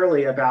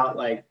necessarily about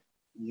like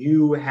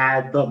you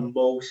had the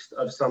most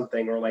of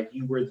something or like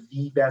you were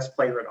the best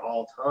player at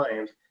all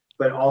times,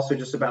 but also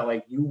just about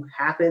like you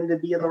happen to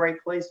be in the right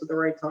place at the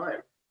right time.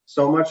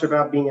 So much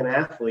about being an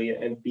athlete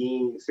and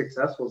being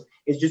successful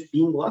is just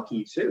being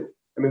lucky too.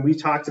 I mean, we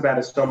talked about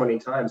it so many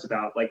times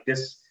about like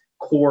this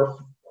core,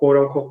 quote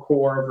unquote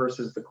core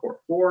versus the core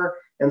four.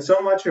 And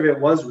so much of it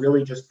was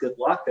really just good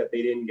luck that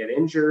they didn't get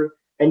injured.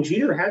 And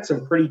Jeter had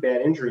some pretty bad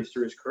injuries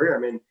through his career. I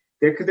mean,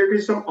 there could be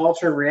some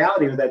alternate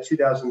reality with that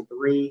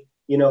 2003,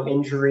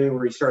 injury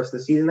where he starts the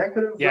season. That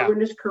could have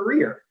ruined his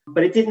career,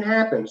 but it didn't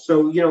happen.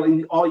 So,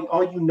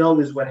 all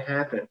is what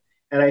happened.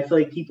 And I feel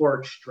like people are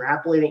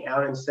extrapolating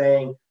out and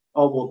saying,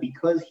 oh, well,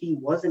 because he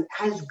wasn't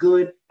as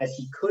good as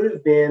he could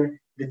have been,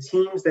 the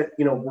teams that,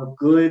 were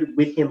good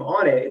with him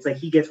on it, it's like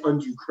he gets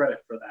undue credit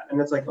for that. And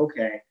it's like,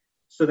 okay,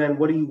 so then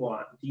what do you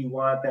want? Do you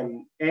want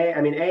them,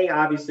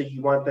 obviously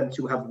you want them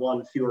to have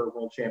won fewer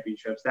world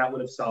championships. That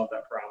would have solved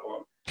that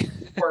problem.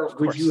 Or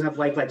would you have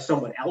like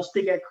someone else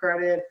to get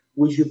credit?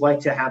 Would you like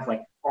to have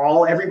like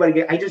everybody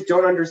get? I just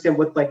don't understand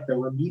what like the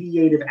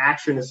remediative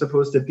action is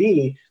supposed to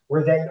be.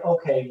 Where then,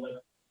 okay, like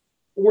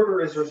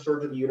order is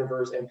restored to the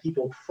universe and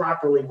people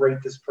properly rate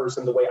this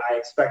person the way I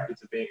expect it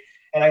to be.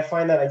 And I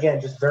find that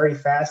again just very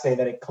fascinating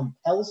that it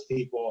compels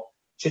people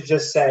to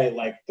just say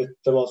like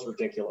the most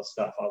ridiculous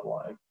stuff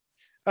online.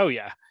 Oh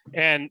yeah.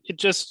 And it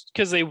just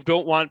because they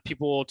don't want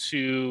people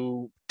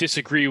to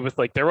disagree with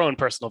like their own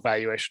personal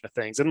valuation of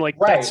things. And like,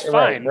 that's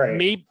fine.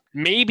 Right.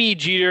 Maybe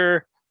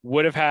Jeter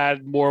would have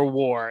had more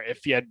WAR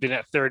if he had been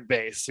at third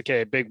base.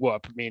 Okay, big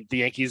whoop. I mean, the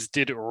Yankees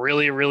did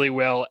really, really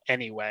well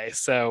anyway.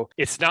 So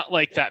it's not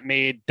like that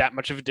made that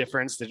much of a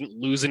difference. They didn't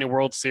lose any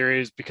World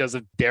Series because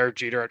of Derek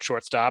Jeter at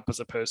shortstop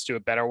as opposed to a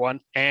better one.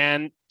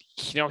 And,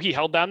 he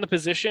held down the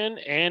position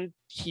and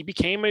he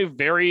became a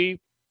very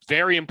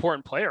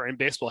important player in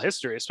baseball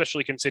history,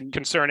 especially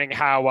concerning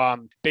how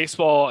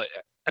baseball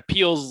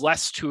appeals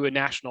less to a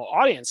national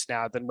audience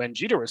now than when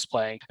Jeter was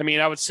playing. I mean,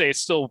 I would say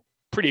it's still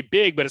pretty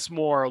big, but it's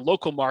more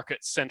local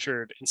market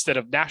centered instead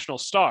of national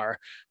star.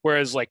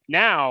 Whereas like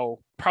now,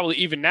 probably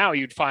even now,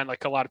 you'd find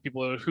like a lot of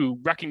people who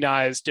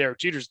recognize Derek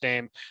Jeter's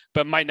name,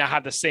 but might not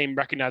have the same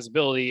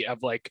recognizability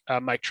of like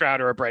Mike Trout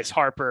or a Bryce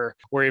Harper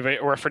or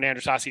a Fernando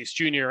Tatis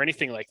Jr. or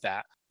anything like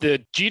that.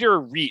 the Jeter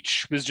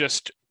reach was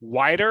just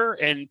wider.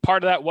 And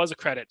part of that was a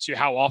credit to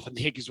how often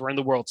the Yankees were in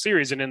the World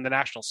Series and in the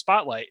national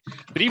spotlight.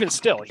 But even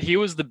still, he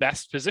was the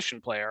best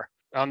position player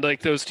on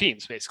like those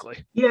teams,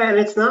 basically. Yeah, and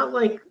it's not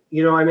like,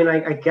 I mean,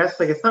 I guess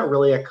like it's not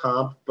really a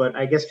comp, but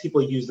I guess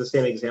people use the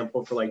same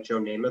example for like Joe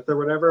Namath or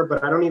whatever,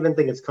 but I don't even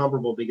think it's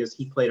comparable because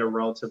he played a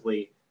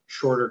relatively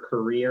shorter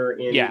career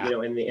in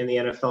in the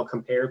NFL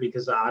compared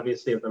because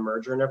obviously of the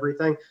merger and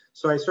everything.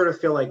 So I sort of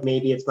feel like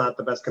maybe it's not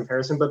the best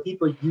comparison, but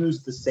people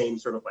use the same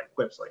sort of like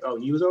quips like, oh,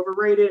 he was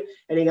overrated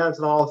and he got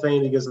into the Hall of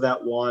Fame because of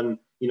that one,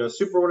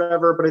 super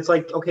whatever. But it's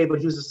like, okay, but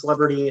he was a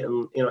celebrity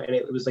and and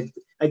it was like,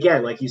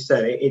 again, like you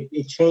said,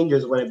 it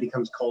changes when it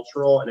becomes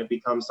cultural and it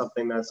becomes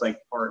something that's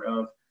like part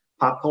of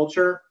pop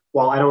culture.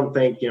 While I don't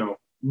think,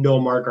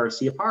 Nomar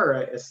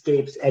Garciaparra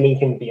escapes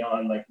anything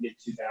beyond like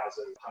mid-2000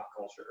 pop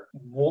culture.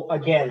 Well,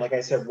 again, like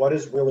I said, what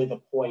is really the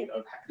point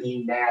of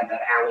being mad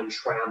that Alan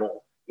Trammell,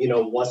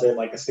 wasn't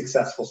like a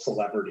successful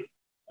celebrity?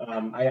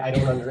 I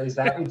don't understand. Is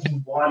that if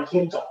you want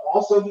him to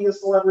also be a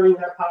celebrity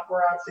and have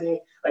paparazzi?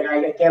 Like,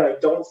 I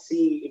don't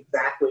see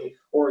exactly,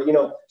 or,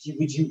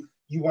 would you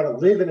want to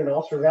live in an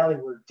alternate valley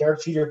where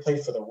Derek Jeter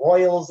played for the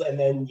Royals and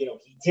then,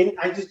 he didn't?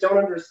 I just don't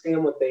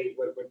understand what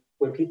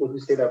people who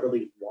say that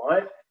really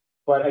want.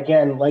 But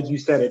again, like you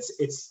said,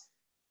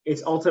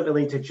 it's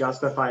ultimately to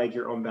justify like,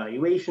 your own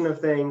valuation of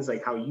things,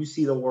 like how you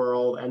see the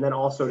world, and then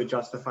also to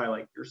justify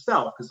like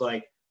yourself. Because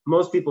like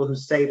most people who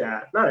say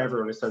that, not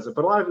everyone who says it,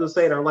 but a lot of people who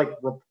say it are like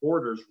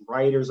reporters,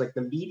 writers, like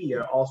the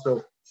media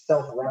also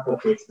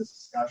self-replicates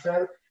this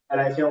discussion.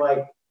 And I feel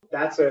like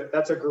that's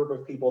a group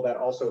of people that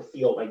also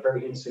feel like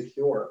very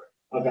insecure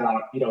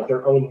about,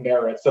 their own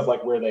merits of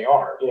like where they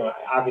are,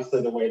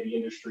 obviously the way the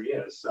industry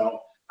is. So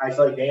I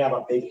feel like they have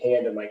a big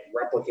hand in like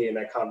replicating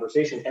that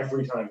conversation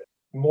every time.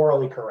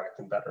 Morally correct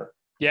and better.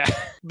 Yeah.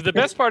 The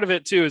best part of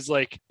it too is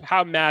like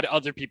how mad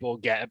other people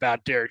get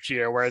about Derek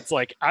Jeter, where it's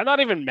like, I'm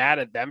not even mad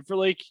at them for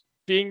like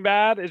being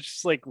bad. It's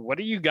just like, what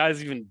are you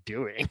guys even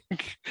doing?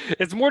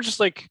 It's more just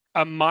like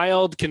a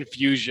mild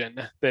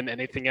confusion than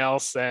anything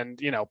else. And,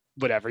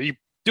 whatever. You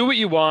do what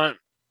you want.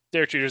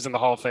 Derek Jeter's in the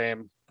Hall of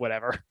Fame,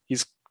 whatever.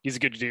 He's a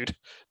good dude.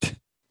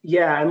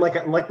 Yeah, and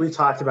like we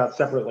talked about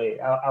separately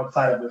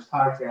outside of this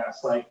podcast,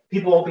 like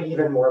people will be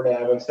even more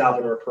mad when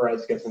Salvador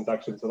Perez gets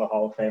inducted to the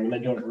Hall of Fame, and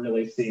then you don't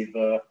really see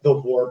the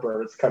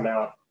warbirds come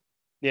out.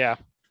 Yeah.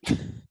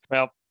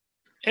 Well,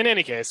 in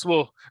any case,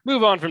 we'll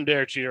move on from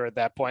Derek Jeter at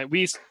that point.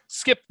 We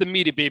skipped the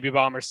Meet a Baby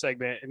Bomber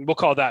segment, and we'll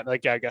call that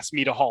like I guess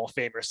Meet a Hall of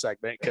Famer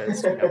segment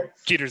because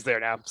Jeter's there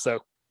now,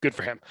 so good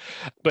for him.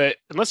 But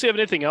unless you have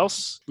anything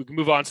else, we can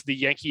move on to the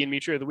Yankee and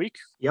Mitre of the week.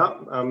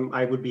 Yep,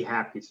 I would be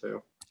happy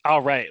to.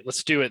 All right,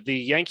 let's do it. The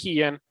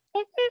Yankee and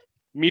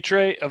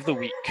Mitre of the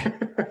week.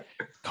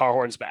 Car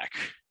horns back.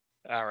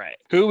 All right.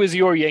 Who is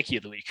your Yankee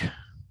of the week?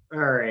 All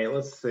right,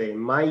 let's see.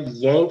 My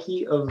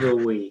Yankee of the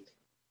week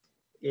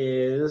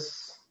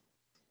is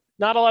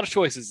not a lot of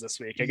choices this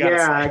week. I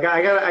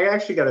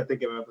actually got to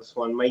think about this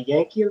one. My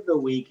Yankee of the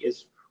week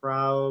is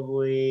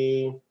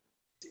probably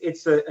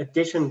it's an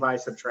addition by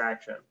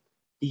subtraction.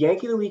 The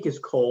Yankee of the week is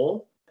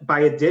Cole.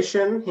 By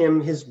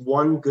addition, his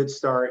one good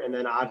start and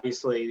then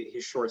obviously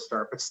his short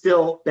start, but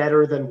still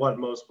better than what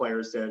most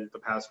players did the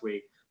past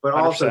week. But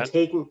also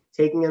 100%.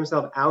 taking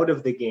himself out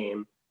of the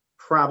game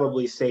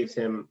probably saved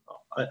him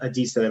a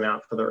decent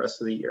amount for the rest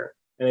of the year.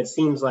 And it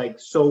seems like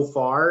so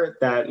far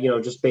that,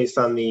 just based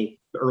on the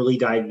early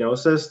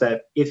diagnosis,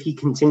 that if he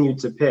continued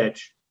to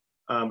pitch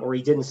or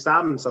he didn't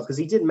stop himself, because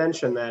he did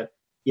mention that,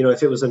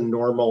 if it was a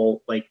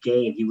normal like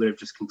game, he would have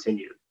just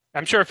continued.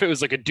 I'm sure if it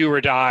was like a do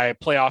or die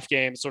playoff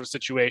game sort of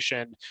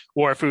situation,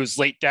 or if it was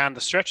late down the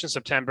stretch in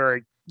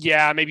September,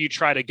 yeah, maybe you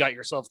try to gut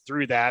yourself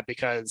through that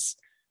because,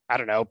 I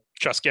don't know,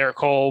 trust Gerrit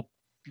Cole,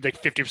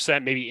 like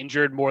 50% maybe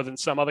injured more than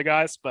some other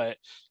guys. But,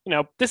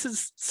 this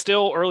is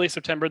still early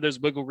September. There's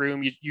wiggle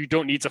room. You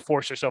don't need to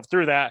force yourself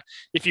through that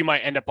if you might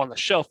end up on the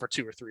shelf for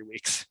 2 or 3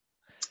 weeks.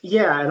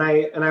 Yeah,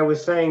 and I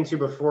was saying too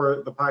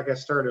before the podcast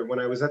started, when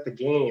I was at the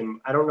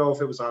game, I don't know if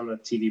it was on the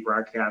TV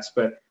broadcast,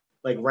 but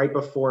like right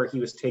before he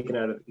was taken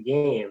out of the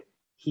game,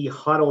 he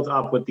huddled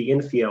up with the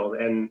infield.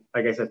 And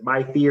like I said,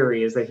 my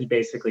theory is that he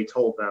basically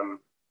told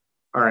them,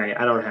 all right,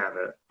 I don't have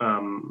it.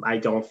 I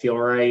don't feel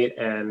right.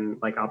 And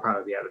like, I'll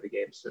probably be out of the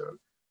game soon.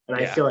 And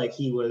yeah. I feel like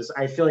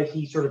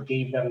he sort of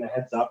gave them the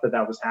heads up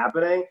that was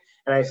happening.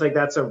 And I feel like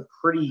that's a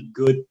pretty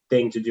good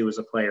thing to do as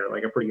a player,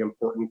 like a pretty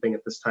important thing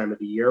at this time of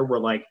the year where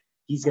like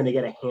he's going to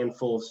get a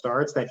handful of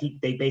starts that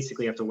they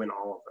basically have to win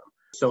all of them.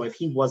 So if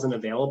he wasn't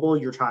available,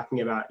 you're talking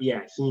about,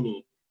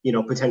 Heaney,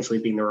 potentially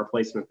being the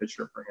replacement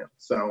pitcher for him.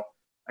 So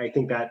I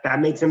think that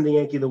makes him the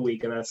Yankee of the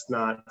week, and that's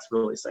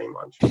really saying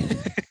much.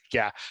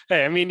 Yeah.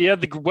 Hey, I mean, he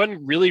had the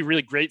one really,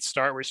 really great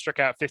start where he struck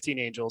out 15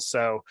 Angels.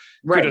 So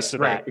kudos to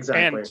that.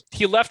 Exactly. And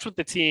he left with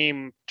the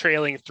team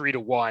trailing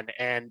 3-1,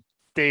 and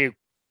they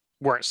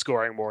weren't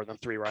scoring more than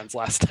 3 runs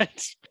last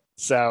night.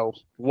 So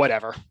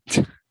whatever.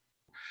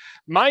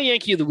 My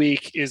Yankee of the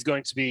week is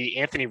going to be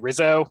Anthony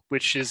Rizzo,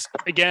 which is,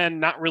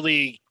 again, not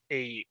really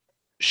a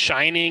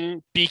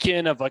shining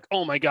beacon of like,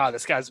 oh my God,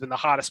 this guy's been the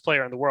hottest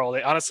player in the world.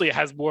 It honestly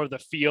has more of the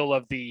feel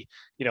of the,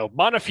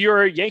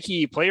 Montefiore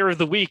Yankee Player of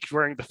the Week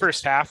during the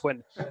first half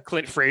when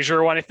Clint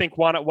Frazier won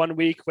it 1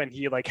 week when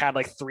he like had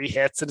like 3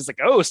 hits and it's like,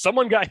 oh,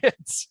 someone got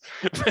hits.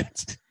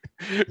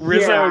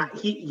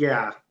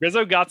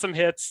 Rizzo got some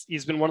hits.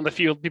 He's been one of the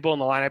few people in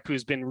the lineup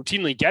who's been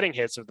routinely getting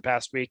hits over the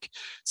past week.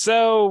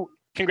 So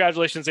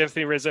congratulations,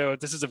 Anthony Rizzo.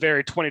 This is a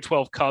very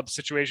 2012 Cubs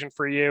situation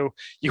for you.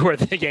 You are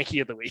the Yankee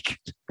of the week.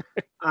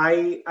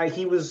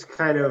 He was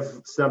kind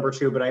of number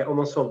 2, but I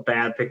almost felt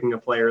bad picking a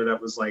player that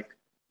was like,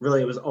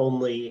 really, it was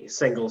only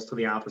singles to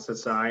the opposite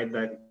side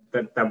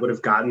that would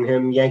have gotten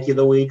him Yankee of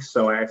the week.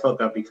 So I felt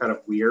that'd be kind of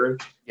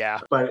weird. Yeah.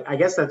 But I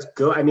guess that's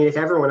good. I mean, if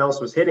everyone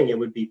else was hitting, it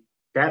would be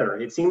better.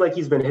 It seemed like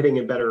he's been hitting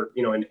it better,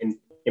 in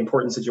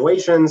important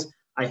situations.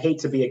 I hate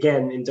to be,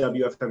 again, in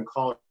WFM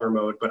caller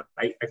mode, but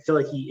I feel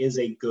like he is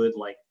a good,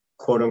 like,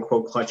 quote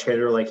unquote clutch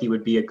hitter. Like he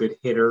would be a good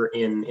hitter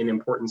in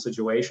important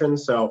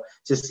situations. So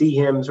to see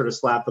him sort of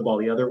slap the ball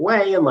the other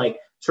way and like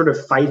sort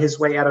of fight his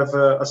way out of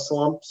a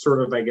slump,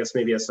 sort of, I guess,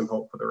 maybe has some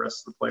hope for the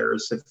rest of the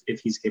players if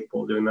he's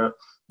capable of doing that.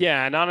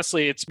 Yeah, and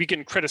honestly, we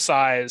can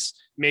criticize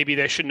maybe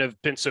they shouldn't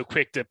have been so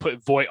quick to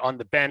put Voit on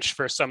the bench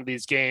for some of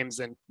these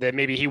games and that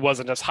maybe he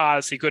wasn't as hot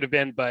as he could have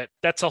been, but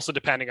that's also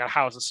depending on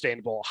how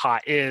sustainable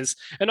hot is.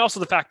 And also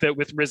the fact that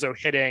with Rizzo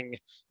hitting,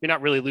 you're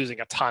not really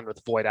losing a ton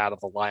with Voit out of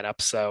the lineup.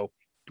 So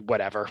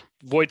whatever.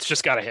 Voigt's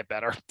just got to hit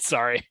better.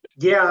 Sorry.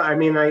 Yeah, I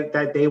mean,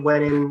 that they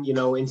went in,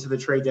 into the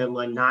trade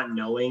deadline not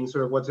knowing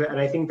sort of and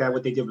I think that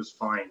what they did was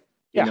fine.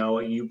 Yeah.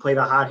 You played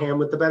a hot hand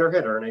with the better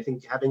hitter, and I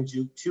think having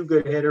two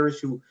good hitters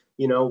who,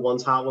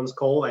 one's hot, one's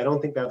cold, I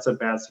don't think that's a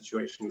bad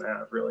situation to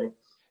have, really.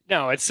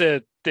 No,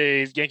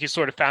 the Yankees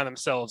sort of found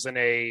themselves in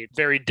a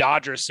very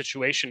Dodgers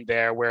situation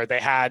there where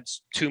they had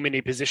too many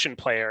position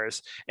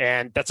players.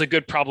 And that's a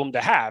good problem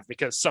to have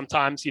because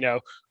sometimes,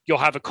 you'll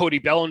have a Cody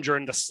Bellinger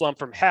in the slump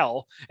from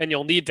hell and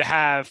you'll need to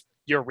have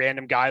your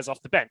random guys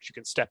off the bench. You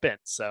can step in.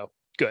 So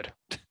good.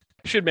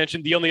 I should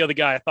mention the only other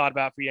guy I thought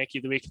about for Yankee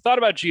of the Week, thought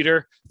about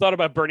Jeter, thought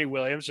about Bernie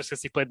Williams just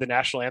because he played the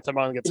national anthem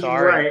on the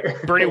guitar. Right.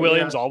 Bernie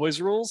Williams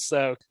always rules.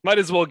 So might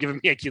as well give him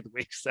Yankee of the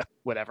Week. So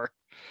whatever.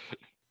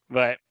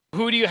 But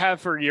who do you have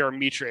for your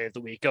Mitre of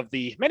the week of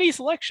the many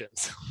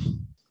selections?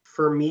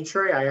 For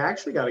Mitre, I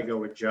actually got to go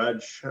with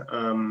Judge.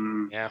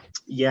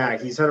 Yeah,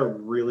 he's had a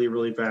really,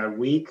 really bad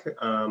week.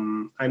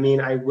 I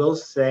mean, I will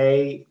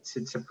say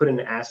to put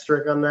an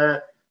asterisk on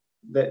that,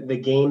 the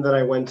game that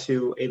I went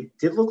to, it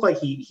did look like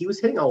he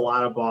was hitting a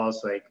lot of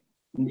balls, like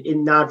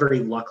not very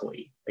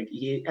luckily.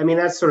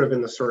 That's sort of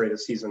been the story of the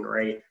season,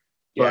 right?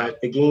 Yeah.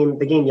 But the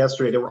game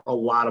yesterday, there were a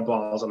lot of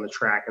balls on the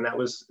track, and that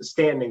was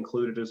Stanton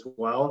included as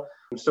well.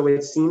 So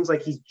it seems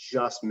like he's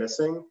just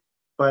missing.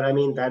 But I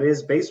mean, that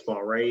is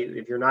baseball, right?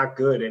 If you're not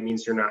good, it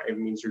means you're not. It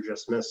means you're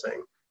just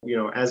missing.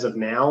 As of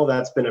now,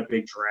 that's been a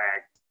big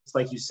drag. It's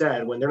like you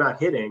said, when they're not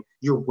hitting,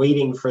 you're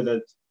waiting for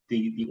the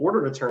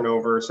order to turn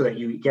over so that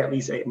you get at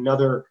least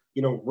another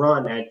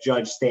run at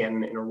Judge,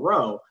 Stanton in a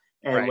row.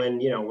 And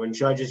right. when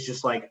Judge is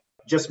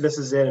just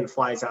misses it and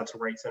flies out to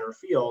right center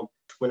field,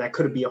 when that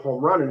could be a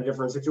home run in a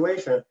different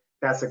situation,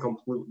 that's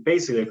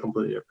basically a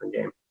completely different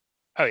game.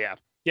 Oh yeah.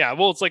 Yeah.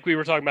 Well, it's like we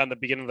were talking about in the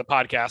beginning of the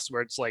podcast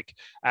where it's like,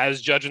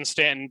 as Judge and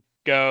Stanton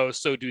go,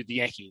 so do the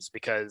Yankees,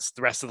 because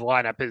the rest of the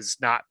lineup has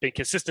not been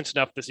consistent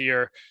enough this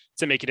year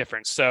to make a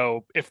difference.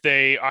 So if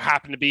they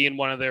happen to be in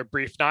one of their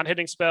brief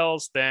non-hitting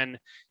spells, then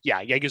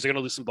yeah, Yankees are going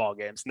to lose some ball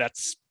games. And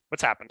that's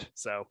what's happened.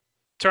 So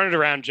turn it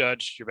around,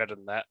 Judge. You're better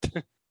than that.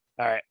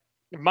 All right.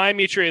 My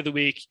Mitre of the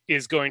week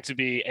is going to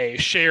be a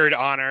shared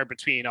honor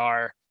between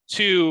our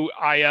two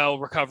IL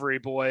recovery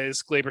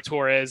boys, Gleyber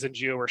Torres and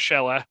Gio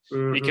Urshela,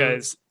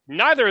 because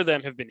neither of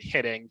them have been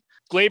hitting.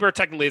 Gleyber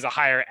technically is a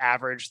higher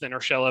average than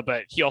Urshela,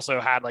 but he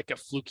also had like a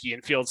fluky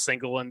infield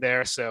single in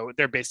there. So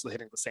they're basically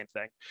hitting the same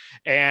thing.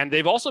 And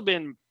they've also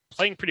been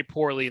playing pretty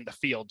poorly in the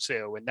field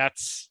too. And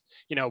that's,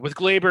 with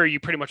Gleyber, you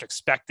pretty much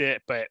expect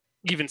it, but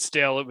even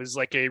still, it was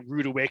like a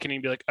rude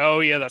awakening to be like, oh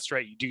yeah, that's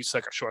right. You do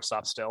suck at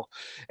shortstop still.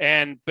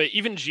 But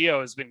even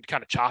Gio has been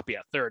kind of choppy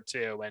at third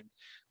too. And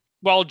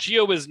while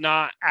Gio is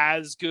not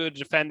as good a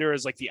defender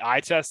as like the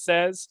eye test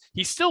says,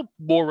 he's still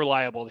more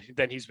reliable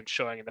than he's been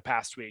showing in the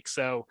past week.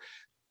 So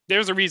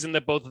there's a reason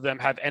that both of them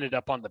have ended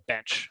up on the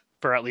bench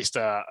for at least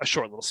a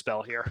short little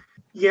spell here.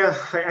 Yeah,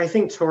 I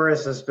think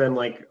Torres has been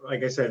like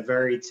I said,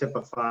 very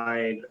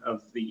typified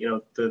of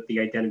the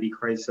identity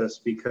crisis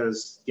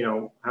because,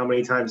 how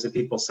many times did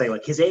people say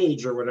like his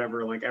age or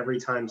whatever, like every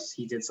time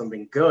he did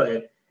something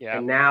good. Yeah.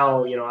 And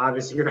now,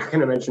 obviously you're not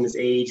going to mention his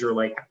age or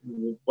like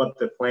what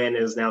the plan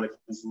is now that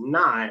he's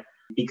not,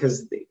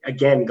 because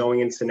again,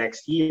 going into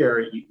next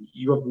year,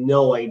 you have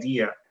no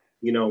idea,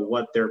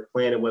 what their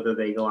plan and whether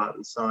they go out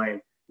and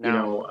sign.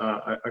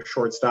 A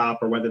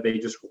shortstop or whether they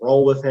just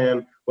roll with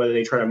him, whether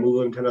they try to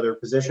move him to another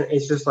position.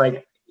 It's just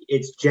like,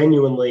 it's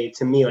genuinely,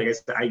 to me, like I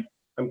said,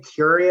 I'm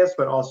curious,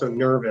 but also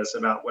nervous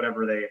about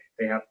whatever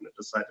they happen to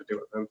decide to do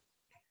with him.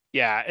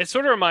 Yeah, it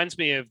sort of reminds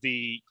me of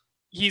the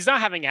he's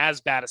not having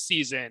as bad a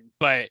season,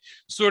 but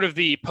sort of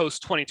the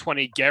post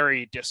 2020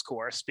 Gary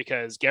discourse,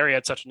 because Gary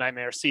had such a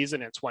nightmare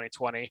season in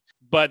 2020.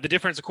 But the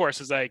difference, of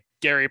course, is like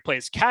Gary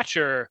plays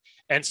catcher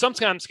and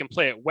sometimes can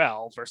play it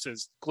well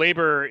versus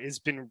Gleyber has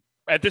been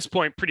at this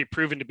point pretty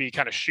proven to be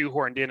kind of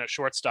shoehorned in at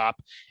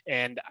shortstop.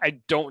 And I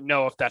don't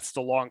know if that's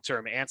the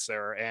long-term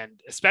answer.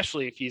 And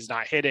especially if he's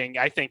not hitting,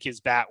 I think his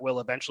bat will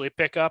eventually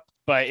pick up,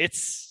 but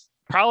it's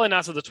probably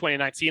not to the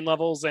 2019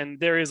 levels. And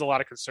there is a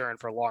lot of concern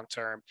for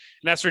long-term.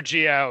 And as for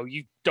Gio,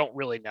 you don't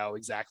really know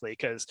exactly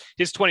because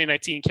his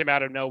 2019 came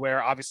out of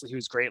nowhere. Obviously he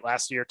was great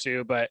last year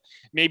too, but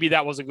maybe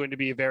that wasn't going to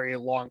be a very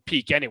long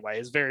peak anyway.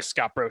 It's very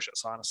Scott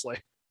Brocious, honestly.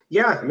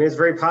 Yeah, I mean, it's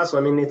very possible.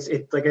 I mean, it's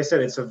like I said,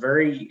 it's a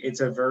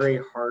very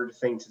hard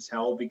thing to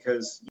tell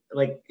because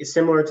like it's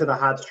similar to the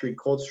hot streak,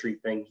 cold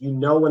streak thing. You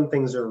know when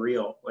things are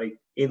real. Like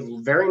it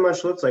very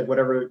much looks like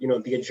whatever,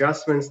 the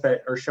adjustments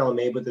that Urshela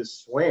made with his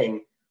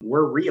swing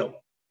were real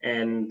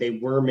and they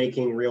were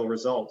making real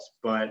results.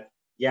 But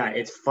yeah,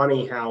 it's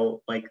funny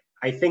how like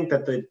I think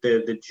that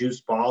the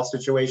juice ball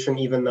situation,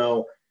 even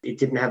though it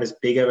didn't have as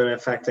big of an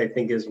effect, I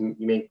think as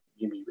you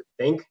would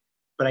think.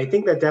 But I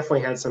think that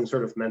definitely had some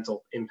sort of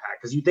mental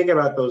impact because you think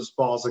about those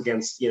balls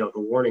against, the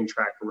warning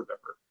track or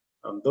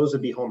whatever. Those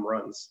would be home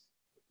runs,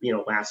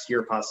 last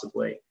year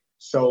possibly.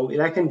 So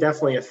that can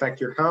definitely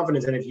affect your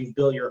confidence. And if you've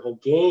built your whole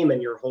game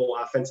and your whole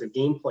offensive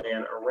game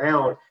plan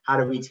around how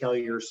do we tell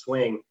your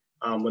swing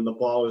when the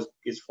ball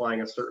is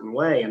flying a certain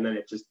way and then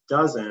it just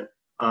doesn't,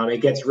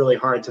 it gets really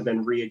hard to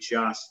then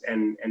readjust.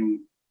 And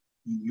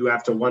you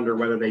have to wonder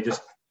whether they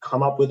just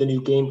come up with a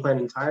new game plan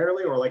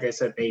entirely, or like I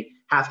said, they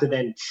have to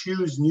then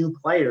choose new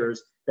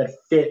players that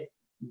fit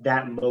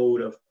that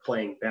mode of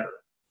playing better.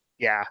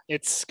 Yeah,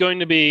 it's going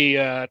to be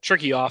a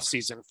tricky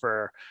offseason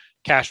for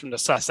Cashman to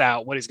suss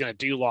out what he's going to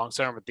do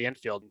long-term with the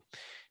infield.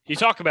 You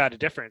talk about a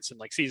difference in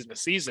like season to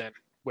season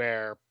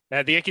where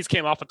the Yankees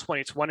came off of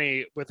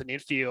 2020 with an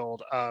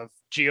infield of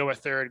Gio at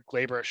third,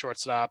 Gleyber at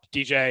shortstop,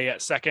 DJ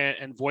at second,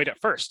 and Voit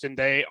at first. And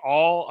they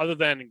all, other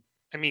than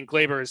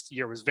Gleyber's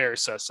year was very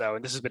so-so,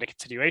 and this has been a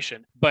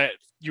continuation. But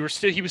he was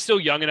still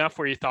young enough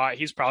where you thought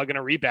he's probably going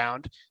to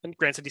rebound. And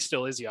granted, he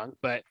still is young,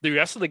 but the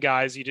rest of the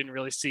guys, you didn't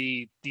really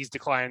see these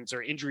declines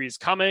or injuries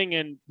coming.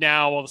 And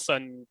now all of a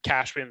sudden,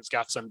 Cashman's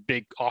got some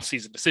big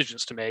offseason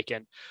decisions to make.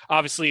 And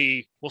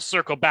obviously, we'll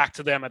circle back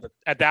to them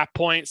at that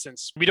point,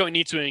 since we don't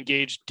need to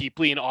engage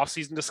deeply in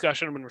offseason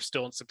discussion when we're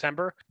still in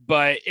September.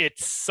 But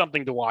it's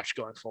something to watch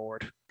going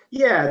forward.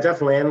 Yeah,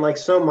 definitely. And like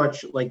so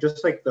much, like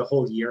just like the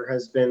whole year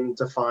has been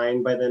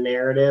defined by the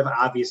narrative,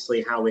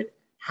 obviously how it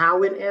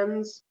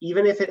ends,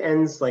 even if it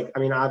ends, like,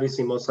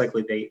 obviously most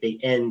likely they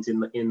end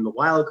in the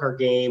wild card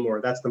game, or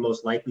that's the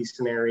most likely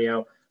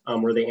scenario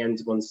where they end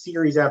one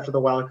series after the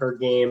wild card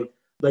game.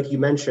 Like you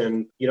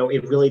mentioned,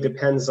 it really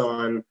depends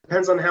on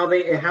how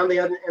they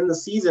end the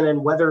season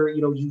and whether,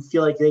 you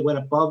feel like they went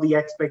above the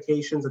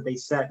expectations that they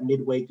set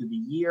midway through the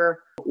year,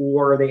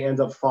 or they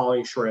end up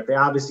falling short. If they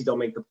obviously don't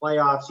make the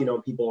playoffs,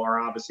 people are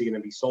obviously going to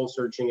be soul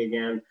searching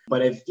again.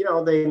 But if,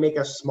 they make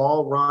a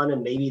small run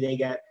and maybe they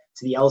get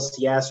to the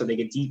LCS or they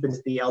get deep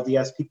into the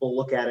LDS, people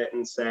look at it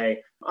and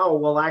say, oh,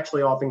 well,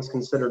 actually, all things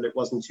considered, it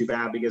wasn't too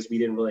bad because we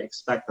didn't really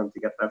expect them to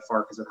get that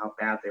far because of how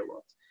bad they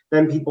looked.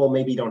 Then people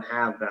maybe don't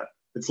have that.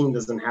 The team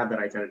doesn't have that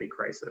identity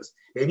crisis.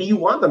 Maybe you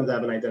want them to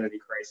have an identity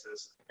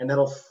crisis, and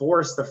that'll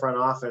force the front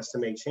office to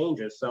make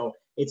changes. So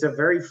it's a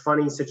very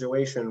funny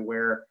situation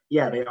where,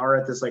 yeah, they are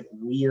at this like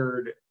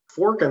weird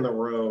fork in the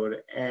road.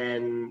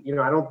 And,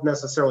 I don't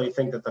necessarily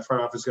think that the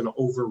front office is going to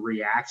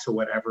overreact to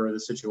whatever the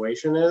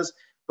situation is,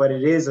 but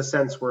it is a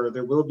sense where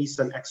there will be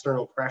some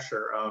external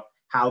pressure of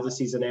how the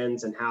season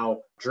ends and how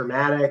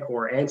dramatic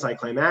or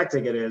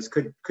anticlimactic it is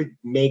could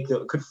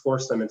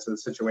force them into the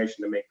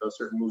situation to make those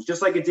certain moves,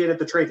 just like it did at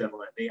the trade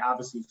deadline. They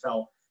obviously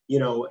felt,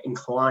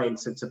 inclined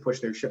to push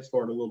their chips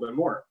forward a little bit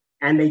more.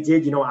 And they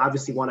did,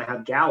 obviously want to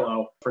have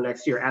Gallo for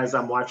next year as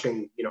I'm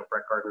watching,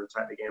 Brett Gardner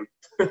tie the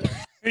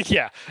game.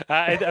 Yeah,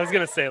 I was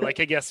going to say, I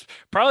guess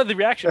probably the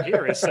reaction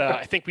here is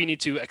I think we need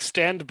to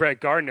extend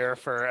Brett Gardner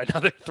for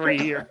another 3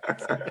 years.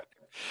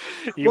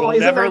 Will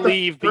never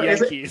leave the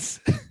Yankees.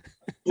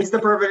 He's the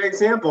perfect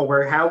example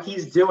where how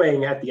he's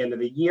doing at the end of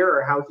the year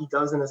or how he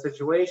does in a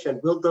situation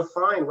will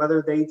define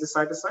whether they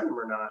decide to sign him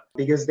or not.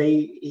 Because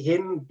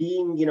him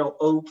being,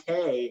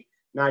 okay,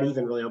 not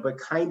even really, but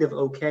kind of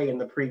okay in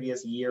the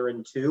previous year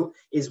and two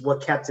is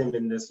what kept him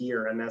in this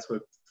year. And that's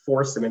what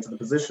forced him into the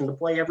position to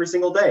play every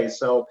single day.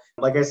 So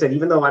like I said,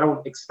 even though I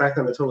don't expect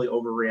them to totally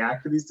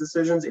overreact to these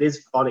decisions, it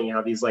is funny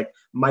how these like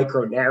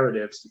micro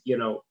narratives,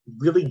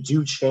 really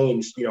do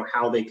change,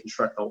 how they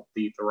construct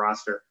the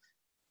roster.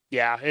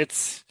 Yeah,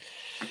 it's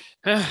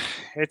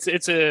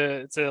a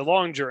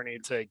long journey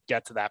to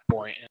get to that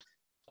point.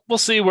 We'll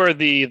see where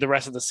the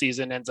rest of the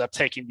season ends up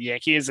taking the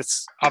Yankees.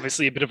 It's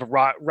obviously a bit of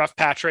a rough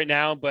patch right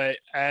now, but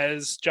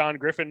as John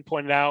Griffin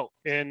pointed out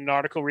in an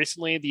article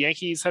recently, the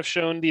Yankees have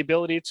shown the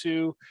ability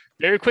to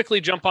very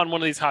quickly jump on one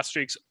of these hot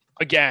streaks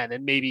again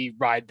and maybe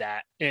ride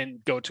that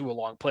and go to a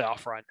long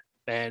playoff run.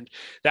 And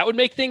that would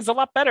make things a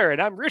lot better.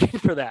 And I'm rooting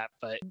for that,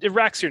 but it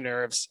racks your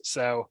nerves.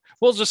 So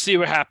we'll just see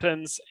what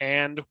happens.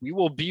 And we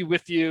will be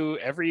with you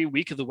every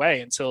week of the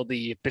way until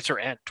the bitter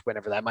end,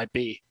 whenever that might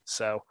be.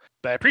 So,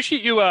 but I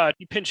appreciate you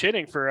pinch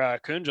hitting for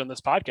Kunj on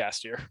this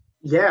podcast here.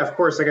 Yeah, of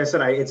course. Like I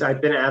said,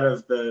 I've been out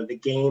of the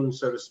game,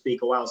 so to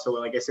speak, a while. So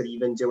like I said,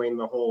 even doing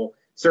the whole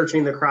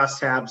searching the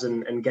crosstabs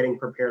and getting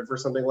prepared for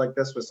something like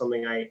this was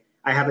something I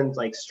haven't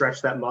like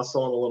stretched that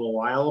muscle in a little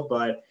while,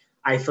 but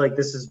I feel like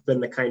this has been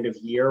the kind of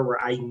year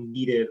where I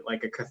needed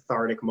like a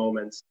cathartic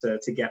moment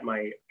to get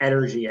my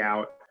energy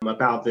out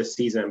about this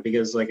season.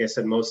 Because like I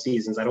said, most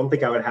seasons, I don't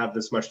think I would have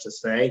this much to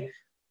say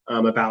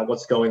about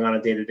what's going on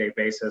a day-to-day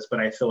basis. But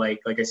I feel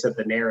like I said,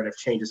 the narrative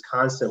changes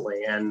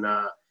constantly. And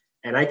I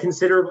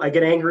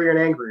get angrier and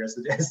angrier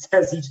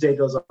as each day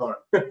goes on.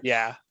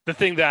 Yeah. The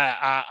thing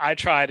that I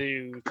try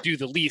to do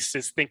the least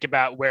is think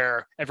about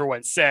where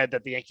everyone said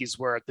that the Yankees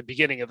were at the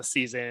beginning of the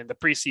season, the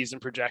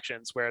preseason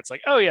projections, where it's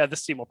like, oh yeah,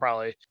 this team will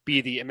probably be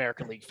the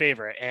American League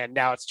favorite. And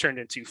now it's turned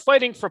into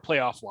fighting for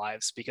playoff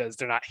lives because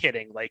they're not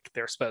hitting like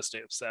they're supposed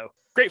to. So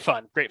great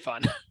fun.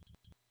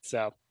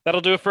 So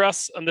that'll do it for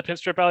us on the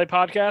Pinstripe Alley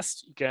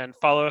podcast. You can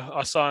follow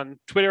us on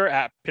Twitter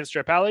at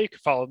Pinstripe Alley. You can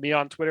follow me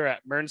on Twitter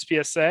at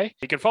MernsPSA.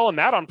 You can follow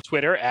Matt on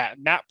Twitter at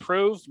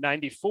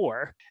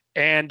MattProve94.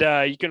 And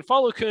you can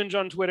follow Kunj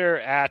on Twitter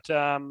at,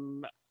 I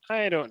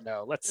don't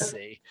know, let's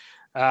see,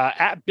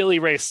 at Billy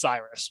Ray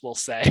Cyrus, we'll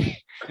say.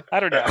 I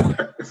don't know.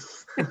 I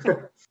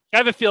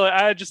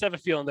just have a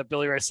feeling that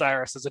Billy Ray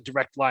Cyrus is a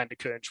direct line to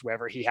Kunj,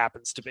 wherever he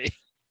happens to be.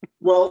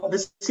 Well,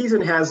 this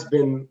season has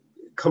been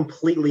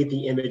completely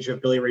the image of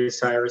Billy Ray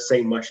Cyrus,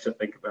 saying much to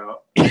think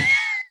about.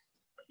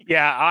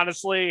 Yeah,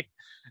 honestly,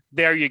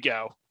 there you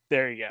go.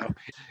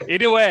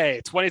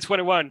 Anyway,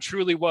 2021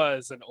 truly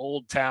was an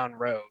old town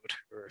road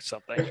or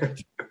something.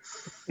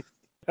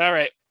 All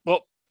right.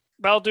 Well,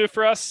 that'll do it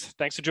for us.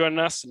 Thanks for joining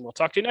us, and we'll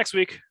talk to you next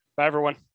week. Bye, everyone.